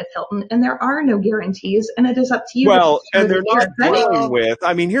not dealing with Hilton, and there are no guarantees, and it is up to you. Well, and they're not dealing with,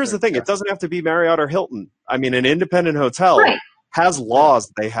 I mean, here's the thing. It doesn't have to be Marriott or Hilton. I mean, an independent hotel has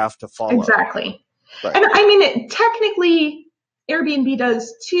laws they have to follow. Exactly. Right. And I mean, technically, Airbnb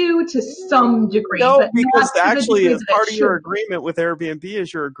does too, to some degree. No, but because actually, as part of your agreement with Airbnb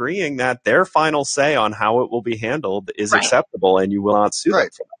is you're agreeing that their final say on how it will be handled is acceptable, and you will not sue them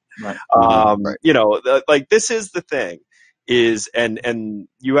for that. Like, this is the thing is, and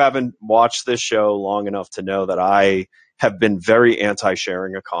you haven't watched this show long enough to know that I have been very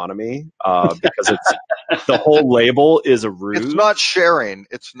anti-sharing economy because the whole label is a ruse. It's not sharing.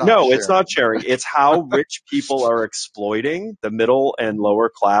 It's not sharing. It's how rich people are exploiting the middle and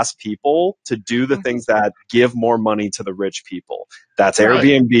lower class people to do the things that give more money to the rich people. That's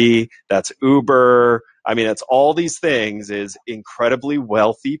Airbnb. That's Uber. I mean, it's all these things is incredibly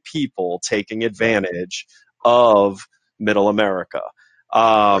wealthy people taking advantage of middle America.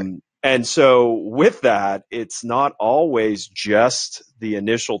 And so with that, it's not always just the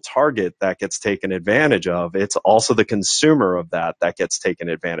initial target that gets taken advantage of. It's also the consumer of that gets taken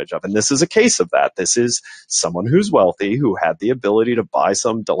advantage of. And this is a case of that. This is someone who's wealthy, who had the ability to buy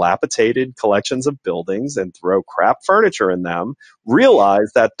some dilapidated collections of buildings and throw crap furniture in them,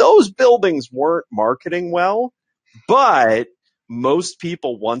 realized that those buildings weren't marketing well, but most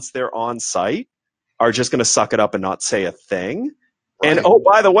people, once they're on site, are just going to suck it up and not say a thing. And, oh,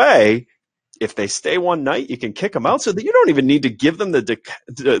 by the way, if they stay one night, you can kick them out so that you don't even need to give them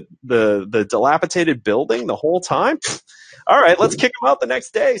the dilapidated building the whole time. All right, let's kick them out the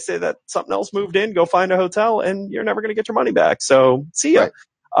next day, say that something else moved in, go find a hotel, and you're never going to get your money back. So see ya.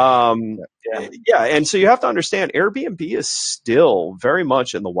 And so you have to understand Airbnb is still very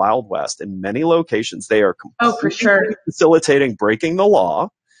much in the Wild West. In many locations, they are completely facilitating breaking the law.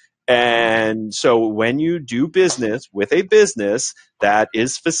 And so when you do business with a business that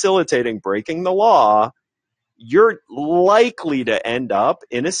is facilitating breaking the law, you're likely to end up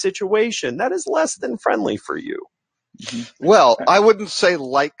in a situation that is less than friendly for you. Well, I wouldn't say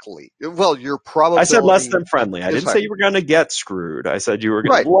likely. Well, you're probably. I said less than friendly. I didn't say you were going to get screwed. I said you were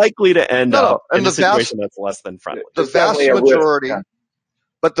likely to end up in a situation that's less than friendly. The vast majority.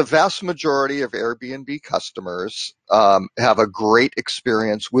 But the vast majority of Airbnb customers have a great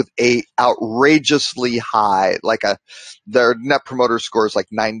experience with a outrageously high, their net promoter score is like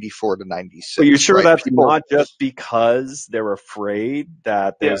 94 to 96. But you're sure that's not just because they're afraid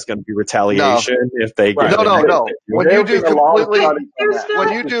that there's going to be retaliation if they get No. When you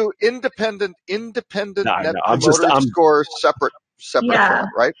do independent net promoter score separate from it,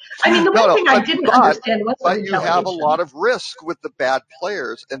 right? I mean, the one thing I didn't understand was but you have a lot of risk with the bad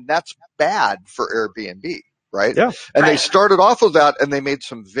players, and that's bad for Airbnb, right? Yeah. And they started off with that, and they made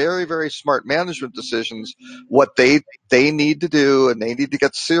some very, very smart management decisions, what they need to do, and they need to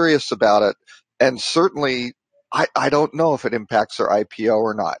get serious about it. And certainly, I don't know if it impacts their IPO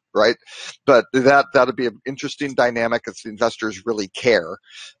or not, right? But that'd be an interesting dynamic if the investors really care.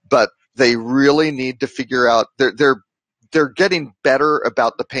 But they really need to figure out they're getting better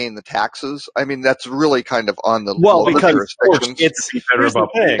about paying the taxes. I mean, that's really kind of on the because jurisdictions. Here's the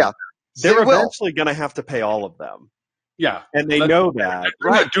thing. They're eventually going to have to pay all of them. Yeah, and they know that.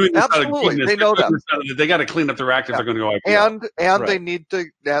 They're not doing this absolutely. They know that. They got to clean up their act if they're going to go IPO. And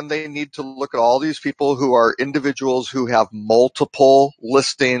they need to look at all these people who are individuals who have multiple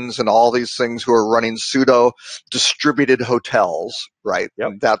listings and all these things, who are running pseudo distributed hotels, right? Yep.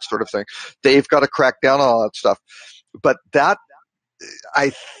 And that sort of thing. They've got to crack down on all that stuff. But that,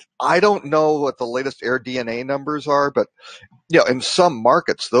 I don't know what the latest AirDNA numbers are, but in some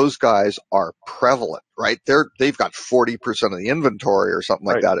markets, those guys are prevalent, right? They've got 40% of the inventory or something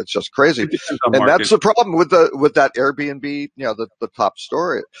like that. It's just crazy. And that's the problem with that Airbnb, the top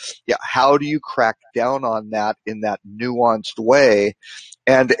story. Yeah. How do you crack down on that in that nuanced way?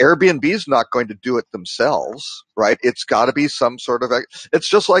 And Airbnb is not going to do it themselves, right? It's got to be some sort of, it's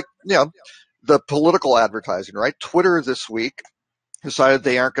just like, the political advertising, right? Twitter this week decided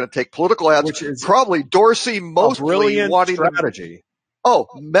they aren't going to take political ads. Which is probably Dorsey mostly wanting strategy.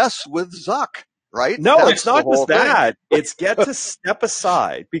 Mess with Zuck, right? No, it's not just that. It's get to step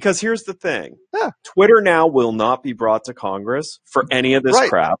aside, because here's the thing. Yeah. Twitter now will not be brought to Congress for any of this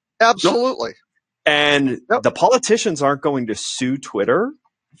crap. Absolutely. And the politicians aren't going to sue Twitter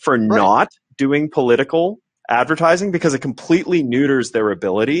for not doing political advertising, because it completely neuters their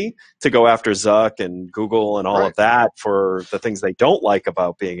ability to go after Zuck and Google and all of that for the things they don't like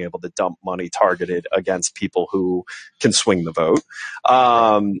about being able to dump money targeted against people who can swing the vote.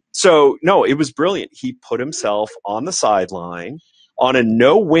 So no, it was brilliant. He put himself on the sideline on a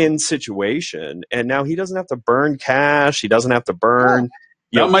no-win situation, and now he doesn't have to burn cash. He doesn't have to burn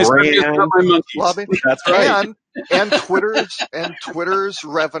brand. That's right. And Twitter's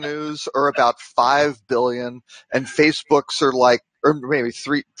revenues are about $5 billion, and Facebook's are like, or maybe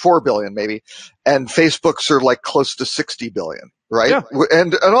 $4 billion maybe, and Facebook's are like close to $60 billion, right? Yeah.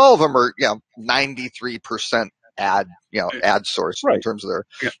 And all of them are 93% ad source in terms of their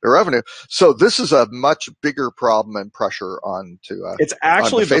revenue. So this is a much bigger problem and pressure it's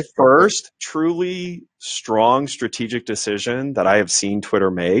actually the first truly strong strategic decision that I have seen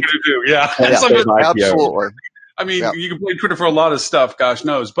Twitter make. Absolutely. I mean, you can blame Twitter for a lot of stuff, gosh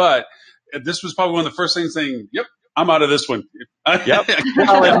knows, but this was probably one of the first things saying, yep, I'm out of this one. Yep.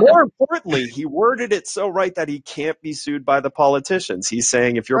 Well, and more importantly, he worded it so right that he can't be sued by the politicians. He's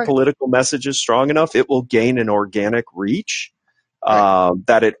saying if your political message is strong enough, it will gain an organic reach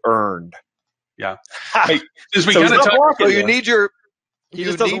that it earned. Yeah. Hey, you need your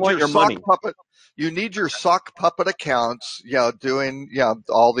money. Puppet. You need your sock puppet accounts, doing,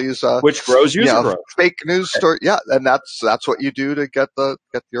 all these, which grows user growth. Fake news story. Yeah. And that's what you do to get the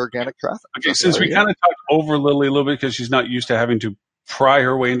organic traffic. Okay. Since we kind of talked over Lily a little bit because she's not used to having to pry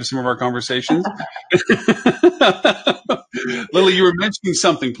her way into some of our conversations. Lily, you were mentioning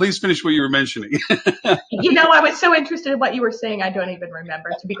something. Please finish what you were mentioning. I was so interested in what you were saying, I don't even remember,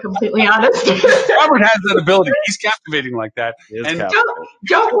 to be completely honest. Robert has that ability. He's captivating like that. And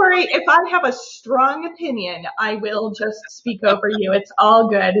don't worry, if I have a strong opinion, I will just speak over you. It's all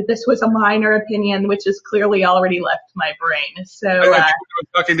good. This was a minor opinion, which has clearly already left my brain. So I was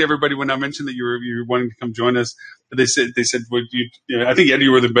talking to everybody when I mentioned that you were wanting to come join us. They said, would you I think Eddie,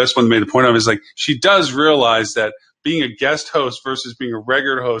 you were the best one that made the point of it. Is like, she does realize that being a guest host versus being a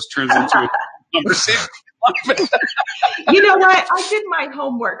regular host turns into a conversation You know what? I did my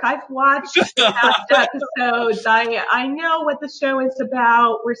homework. I've watched the past episodes. I know what the show is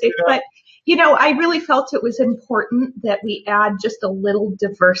about. We're safe, but I really felt it was important that we add just a little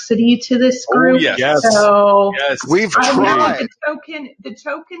diversity to this group. Oh, yes. So we've tried the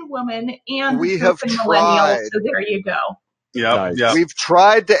token woman and we the token millennial. So there you go. Yeah, nice. We've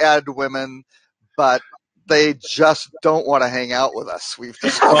tried to add women, but they just don't want to hang out with us.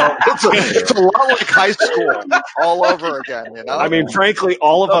 It's a lot like high school all over again, I mean, frankly,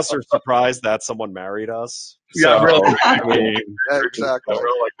 all of us are surprised that someone married us. Yeah, really. Exactly.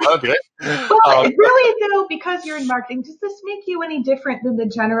 Okay. Well, really though, because you're in marketing, does this make you any different than the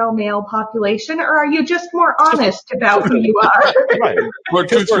general male population, or are you just more honest about who you are? Right. We're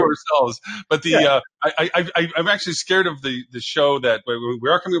true to ourselves. But I'm actually scared of the show that we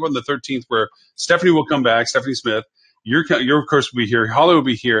are coming up on the 13th, where Stephanie will come back, Stephanie Smith. Your of course will be here. Holly will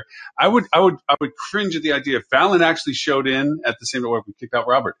be here. I would cringe at the idea if Valen actually showed in at the same time. We kicked out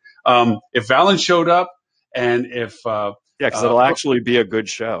Robert. If Valen showed up. And if because it'll actually be a good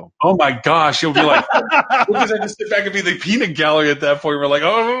show. Oh my gosh, you'll be like, because I just sit back and be the peanut gallery at that point. We're like,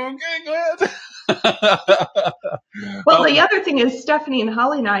 oh, okay, go ahead. Well, the other thing is Stephanie and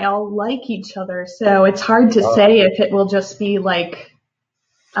Holly and I all like each other, so it's hard to say if it will just be like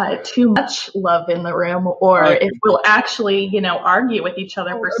too much love in the room, or if we'll actually, argue with each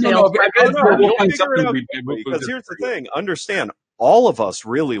other for sales. Because here's the thing: understand. All of us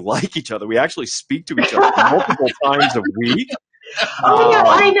really like each other. We actually speak to each other multiple times a week.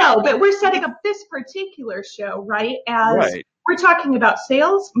 I know, but we're setting up this particular show, right? We're talking about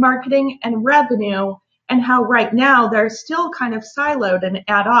sales, marketing, and revenue, and how right now they're still kind of siloed and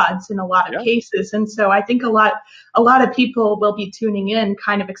at odds in a lot of cases. And so I think a lot of people will be tuning in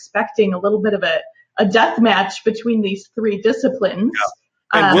kind of expecting a little bit of a death match between these three disciplines.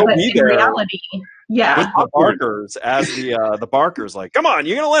 And we'll be there. In reality, with the barkers as the barkers, like, come on,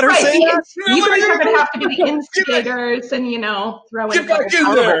 you're gonna let her say that? You guys are gonna have to be the instigators and throw in there.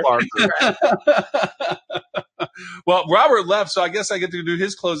 Well, Robert left, so I guess I get to do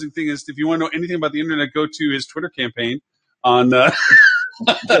his closing thing. Is if you want to know anything about the internet, go to his Twitter campaign on.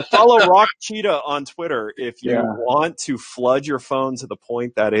 Follow Rock Cheetah on Twitter if you want to flood your phone to the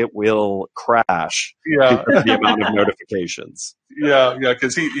point that it will crash. The amount of notifications.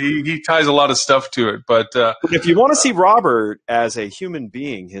 Because he ties a lot of stuff to it. But if you want to see Robert as a human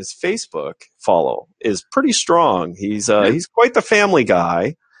being, his Facebook follow is pretty strong. He's quite the family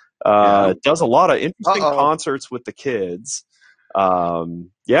guy. Does a lot of interesting concerts with the kids.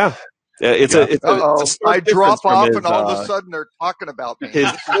 It's a I drop off and all of a sudden they're talking about me.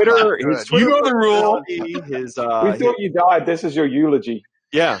 His Twitter, you know the rule. We thought you died. This is your eulogy.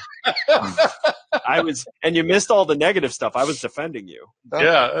 Yeah. And you missed all the negative stuff. I was defending you.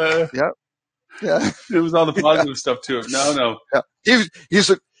 Yeah. It was all the positive stuff too. No. Yeah.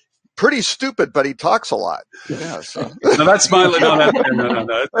 He's pretty stupid, but he talks a lot. Yeah. So. No, that's my no.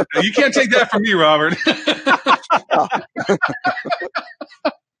 You can't take that from me, Robert.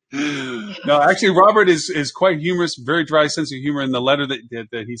 No, actually, Robert is quite humorous, very dry sense of humor. In the letter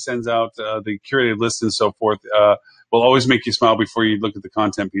that he sends out, the curated list and so forth, will always make you smile before you look at the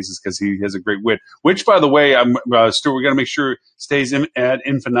content pieces because he has a great wit. Which, by the way, Stuart, we got to make sure stays ad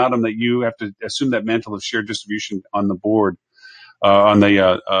infinitum that you have to assume that mantle of shared distribution on the board, on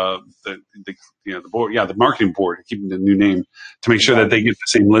the board, the marketing board, keeping the new name to make sure that they get the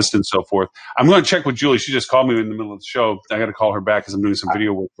same list and so forth. I'm going to check with Julie. She just called me in the middle of the show. I got to call her back because I'm doing some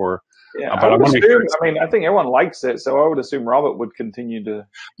video work for her. Yeah, but I think everyone likes it, so I would assume Robert would continue to.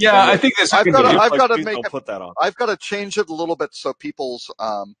 Yeah, I think that's. I've got to change it a little bit so people's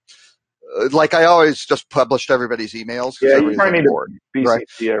like I always just published everybody's emails. Yeah, you probably need board, right?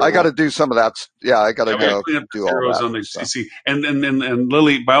 I got to do some of that. Yeah, I got to go do all that. On the CC. And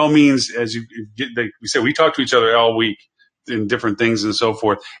Lily, by all means, as you get, we said, we talk to each other all week in different things and so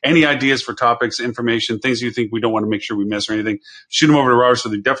forth. Any ideas for topics, information, things you think we don't want to make sure we miss or anything, shoot them over to Robert so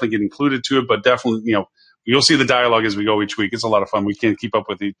they definitely get included to it. But definitely, you'll see the dialogue as we go each week. It's a lot of fun. We can't keep up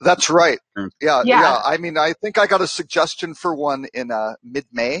with it. That's right. Yeah. I mean, I think I got a suggestion for one in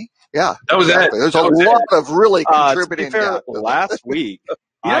mid-May. Yeah, that was it. There's a lot of really contributing. To be fair, last week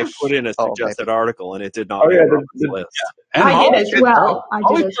I put in a suggested article and it did not make the list. And I did as well.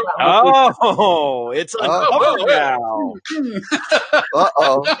 Oh, it's uncovered now.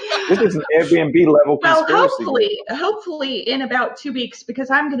 This is an Airbnb level conspiracy. Well, hopefully in about 2 weeks, because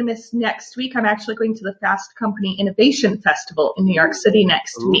I'm going to miss next week. I'm actually going to the Fast Company Innovation Festival in New York City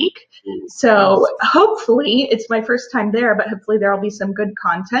next week. So hopefully it's my first time there, but hopefully there will be some good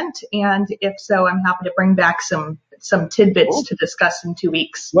content. And if so, I'm happy to bring back some some tidbits to discuss in 2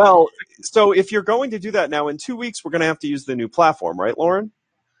 weeks. Well, so if you're going to do that now in 2 weeks, we're going to have to use the new platform, right, Lauren?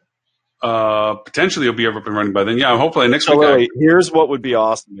 Potentially it'll be up and running by then. Yeah, hopefully next week. Lily, here's what would be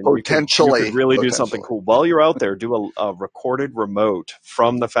awesome. Potentially. You could really do something cool. While you're out there, do a recorded remote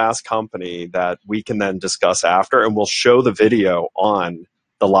from the Fast Company that we can then discuss after, and we'll show the video on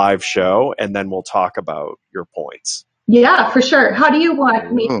the live show, and then we'll talk about your points. Yeah, for sure. How do you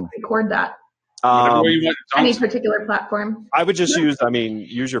want me to record that? Any particular platform? I would just use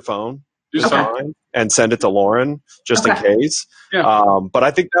your phone. And send it to Lauren just in case. Yeah. But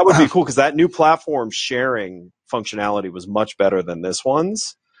I think that would be cool because that new platform sharing functionality was much better than this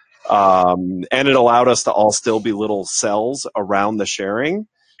one's. And it allowed us to all still be little cells around the sharing.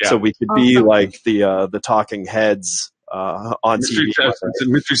 Yeah. So we could be like the talking heads on TV. It's a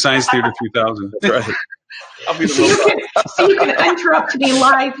Mystery Science Theater 3000. That's right. I'll be so you can interrupt me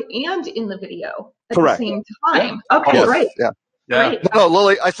live and in the video at the same time. Okay, great. Yeah. Yeah. No,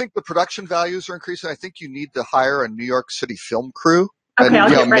 Lily, I think the production values are increasing. I think you need to hire a New York City film crew. Okay, I'll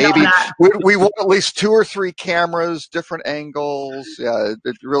get right on that. We want at least 2 or 3 cameras, different angles. Yeah,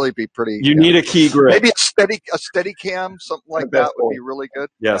 it'd really be pretty. You need a key grip. Maybe a steady cam, something like that would be really good.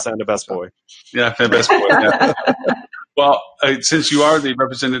 Yes, and a best boy. Yeah, the best boy. Yeah. Well, since you are the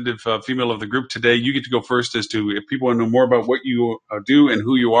representative female of the group today, you get to go first as to if people want to know more about what you do and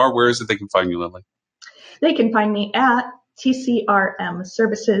who you are, where is it they can find you, Lily? They can find me at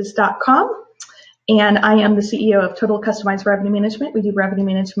tcrmservices.com. And I am the CEO of Total Customized Revenue Management. We do revenue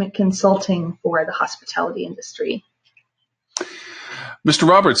management consulting for the hospitality industry. Mr.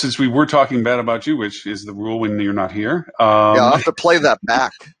 Roberts, since we were talking bad about you, which is the rule when you're not here. I'll have to play that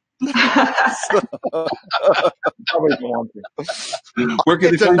back. Where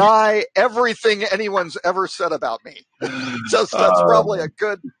can I deny everything anyone's ever said about me. That's probably a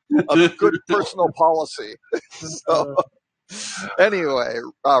good personal policy. So, anyway,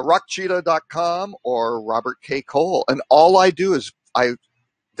 rockcheetah.com or Robert K. Cole. And all I do is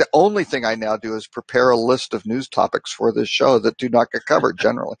the only thing I now do is prepare a list of news topics for this show that do not get covered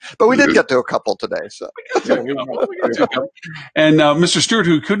generally. But we did get to a couple today. So. And Mr. Stewart,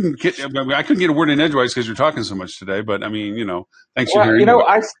 who I couldn't get a word in edgewise because you're talking so much today. But thanks for hearing.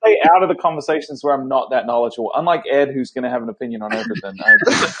 I stay out of the conversations where I'm not that knowledgeable. Unlike Ed, who's going to have an opinion on everything. When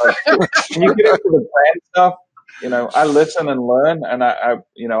you get into the brand stuff, I listen and learn, and I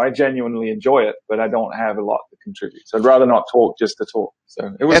genuinely enjoy it, but I don't have a lot to contribute. So I'd rather not talk just to talk.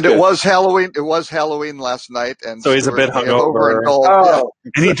 So it was. And good. It was Halloween. It was Halloween last night, and so he's a bit hungover.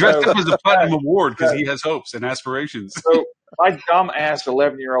 And he dressed up as a platinum award because he has hopes and aspirations. So my dumb-ass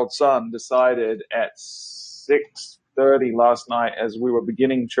 11-year-old son decided at 6:30 last night, as we were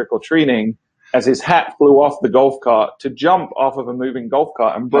beginning trick-or-treating, as his hat flew off the golf cart, to jump off of a moving golf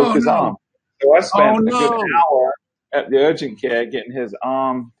cart and broke his arm. So I spent a good hour at the urgent care getting his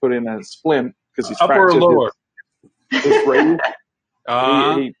arm put in a splint because he's fractured his radius.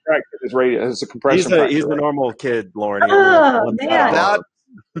 He fractured his radius. It's a compression fracture. He's a normal kid, Lauren. Oh, man.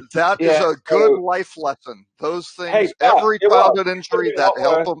 That is a good life lesson. Those things, every childhood injury that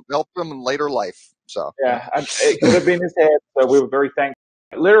helped him in later life. So yeah, it could have been his head. So we were very thankful.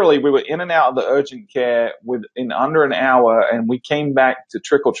 Literally, we were in and out of the urgent care in under an hour, and we came back to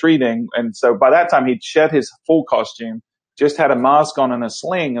trick-or-treating. And so by that time, he'd shed his full costume, just had a mask on and a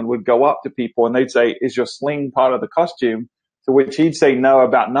sling, and would go up to people, and they'd say, "Is your sling part of the costume?" To which he'd say, "No,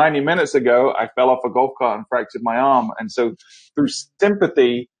 about 90 minutes ago, I fell off a golf cart and fractured my arm." And so through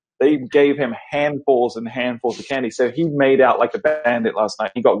sympathy, they gave him handfuls and handfuls of candy. So he made out like a bandit last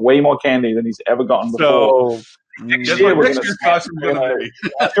night. He got way more candy than he's ever gotten before. So, I'm sure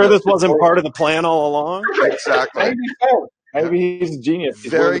this wasn't part of the plan all along. Exactly. Maybe he's a genius.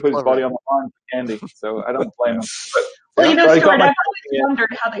 He's willing to put his body on the line for candy. So I don't blame him. Well, Stuart, I've always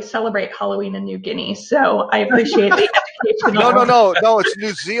wondered how they celebrate Halloween in New Guinea, so I appreciate the education. No, it's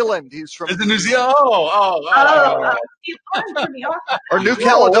New Zealand. He's from New Zealand. Or New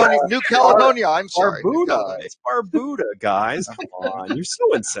Caledonia. I'm sorry. Barbuda. It's Barbuda, guys. Come on, you're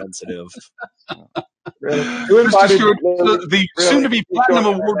so insensitive. The soon-to-be platinum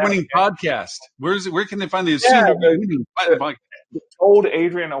award-winning podcast. Where can they find the soon-to-be platinum podcast? The Old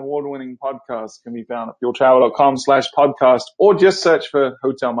Adrian award-winning podcast can be found at fueltravel.com/podcast, or just search for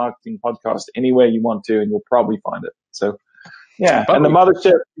Hotel Marketing Podcast anywhere you want to, and you'll probably find it. So, yeah. And the mothership,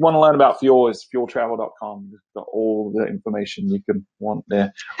 if you want to learn about fuel, is fueltravel.com. You've got all the information you can want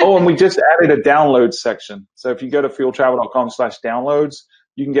there. Oh, and we just added a download section. So if you go to fueltravel.com/downloads,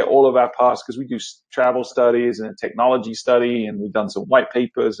 you can get all of our past, because we do travel studies and a technology study, and we've done some white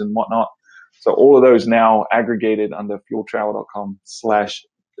papers and whatnot. So all of those now aggregated under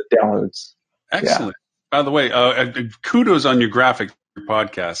fueltravel.com/downloads. Excellent. By the way, kudos on your graphic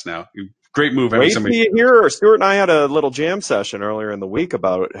podcast now. Great move. Wait till you hear. Stuart and I had a little jam session earlier in the week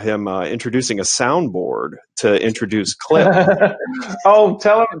about him introducing a soundboard to introduce clips. Oh,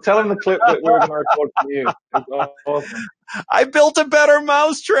 tell him the clip that we're going to record for you. Awesome. I built a better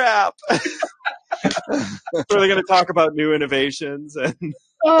mousetrap. So they're going to talk about new innovations and.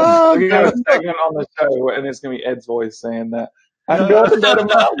 We're going to have a segment on the show, and it's going to be Ed's voice saying that. I built a better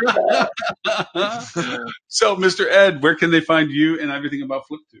mousetrap. So, Mr. Ed, where can they find you and everything about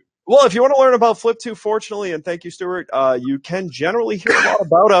Flip2? Well, if you want to learn about Flip2, fortunately, and thank you, Stuart, you can generally hear a lot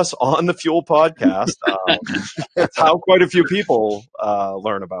about us on the Fuel podcast. That's how quite a few people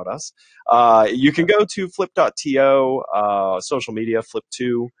learn about us. You can go to flip.to, social media,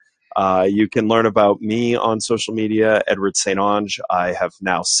 Flip2. You can learn about me on social media, Edward St. Onge. I have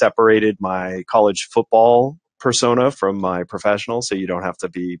now separated my college football persona from my professional, so you don't have to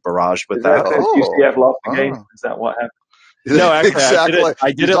be barraged with that. UCF lost the game. Is that what happened? No, actually, exactly.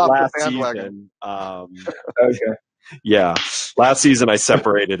 I did it last season. Okay. Yeah, last season I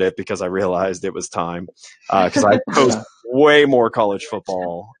separated it because I realized it was time. Because I post way more college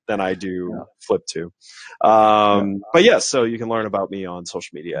football than I do Flip2. But yes, so you can learn about me on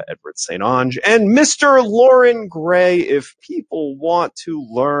social media, Edward St. Onge, and Mr. Loren Gray. If people want to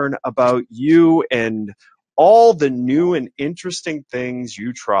learn about you and all the new and interesting things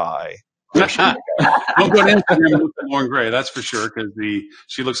you try. Don't go to Instagram and look at Loren Gray, that's for sure, because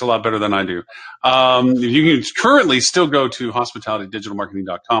she looks a lot better than I do. You can currently still go to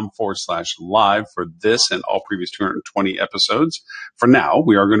hospitalitydigitalmarketing.com/live for this and all previous 220 episodes. For now,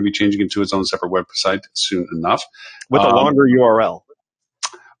 we are going to be changing it to its own separate website soon enough. With a longer URL.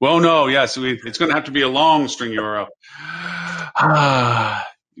 Well, no, yes, it's going to have to be a long string URL.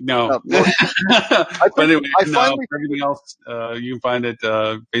 No. But anyway, everything else, you can find it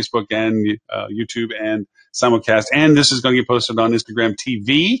Facebook and YouTube and simulcast. And this is going to get posted on Instagram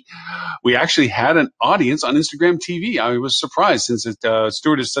TV. We actually had an audience on Instagram TV. I was surprised since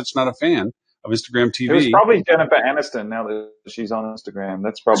Stuart is such not a fan of Instagram TV. It was probably Jennifer Aniston now that she's on Instagram.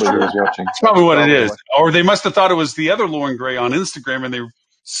 That's probably who was watching. That's probably what it is. Or they must have thought it was the other Loren Gray on Instagram and they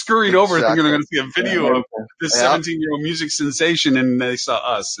scurried over thinking they're going to see a video of this 17-year-old music sensation, and they saw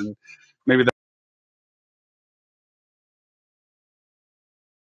us. And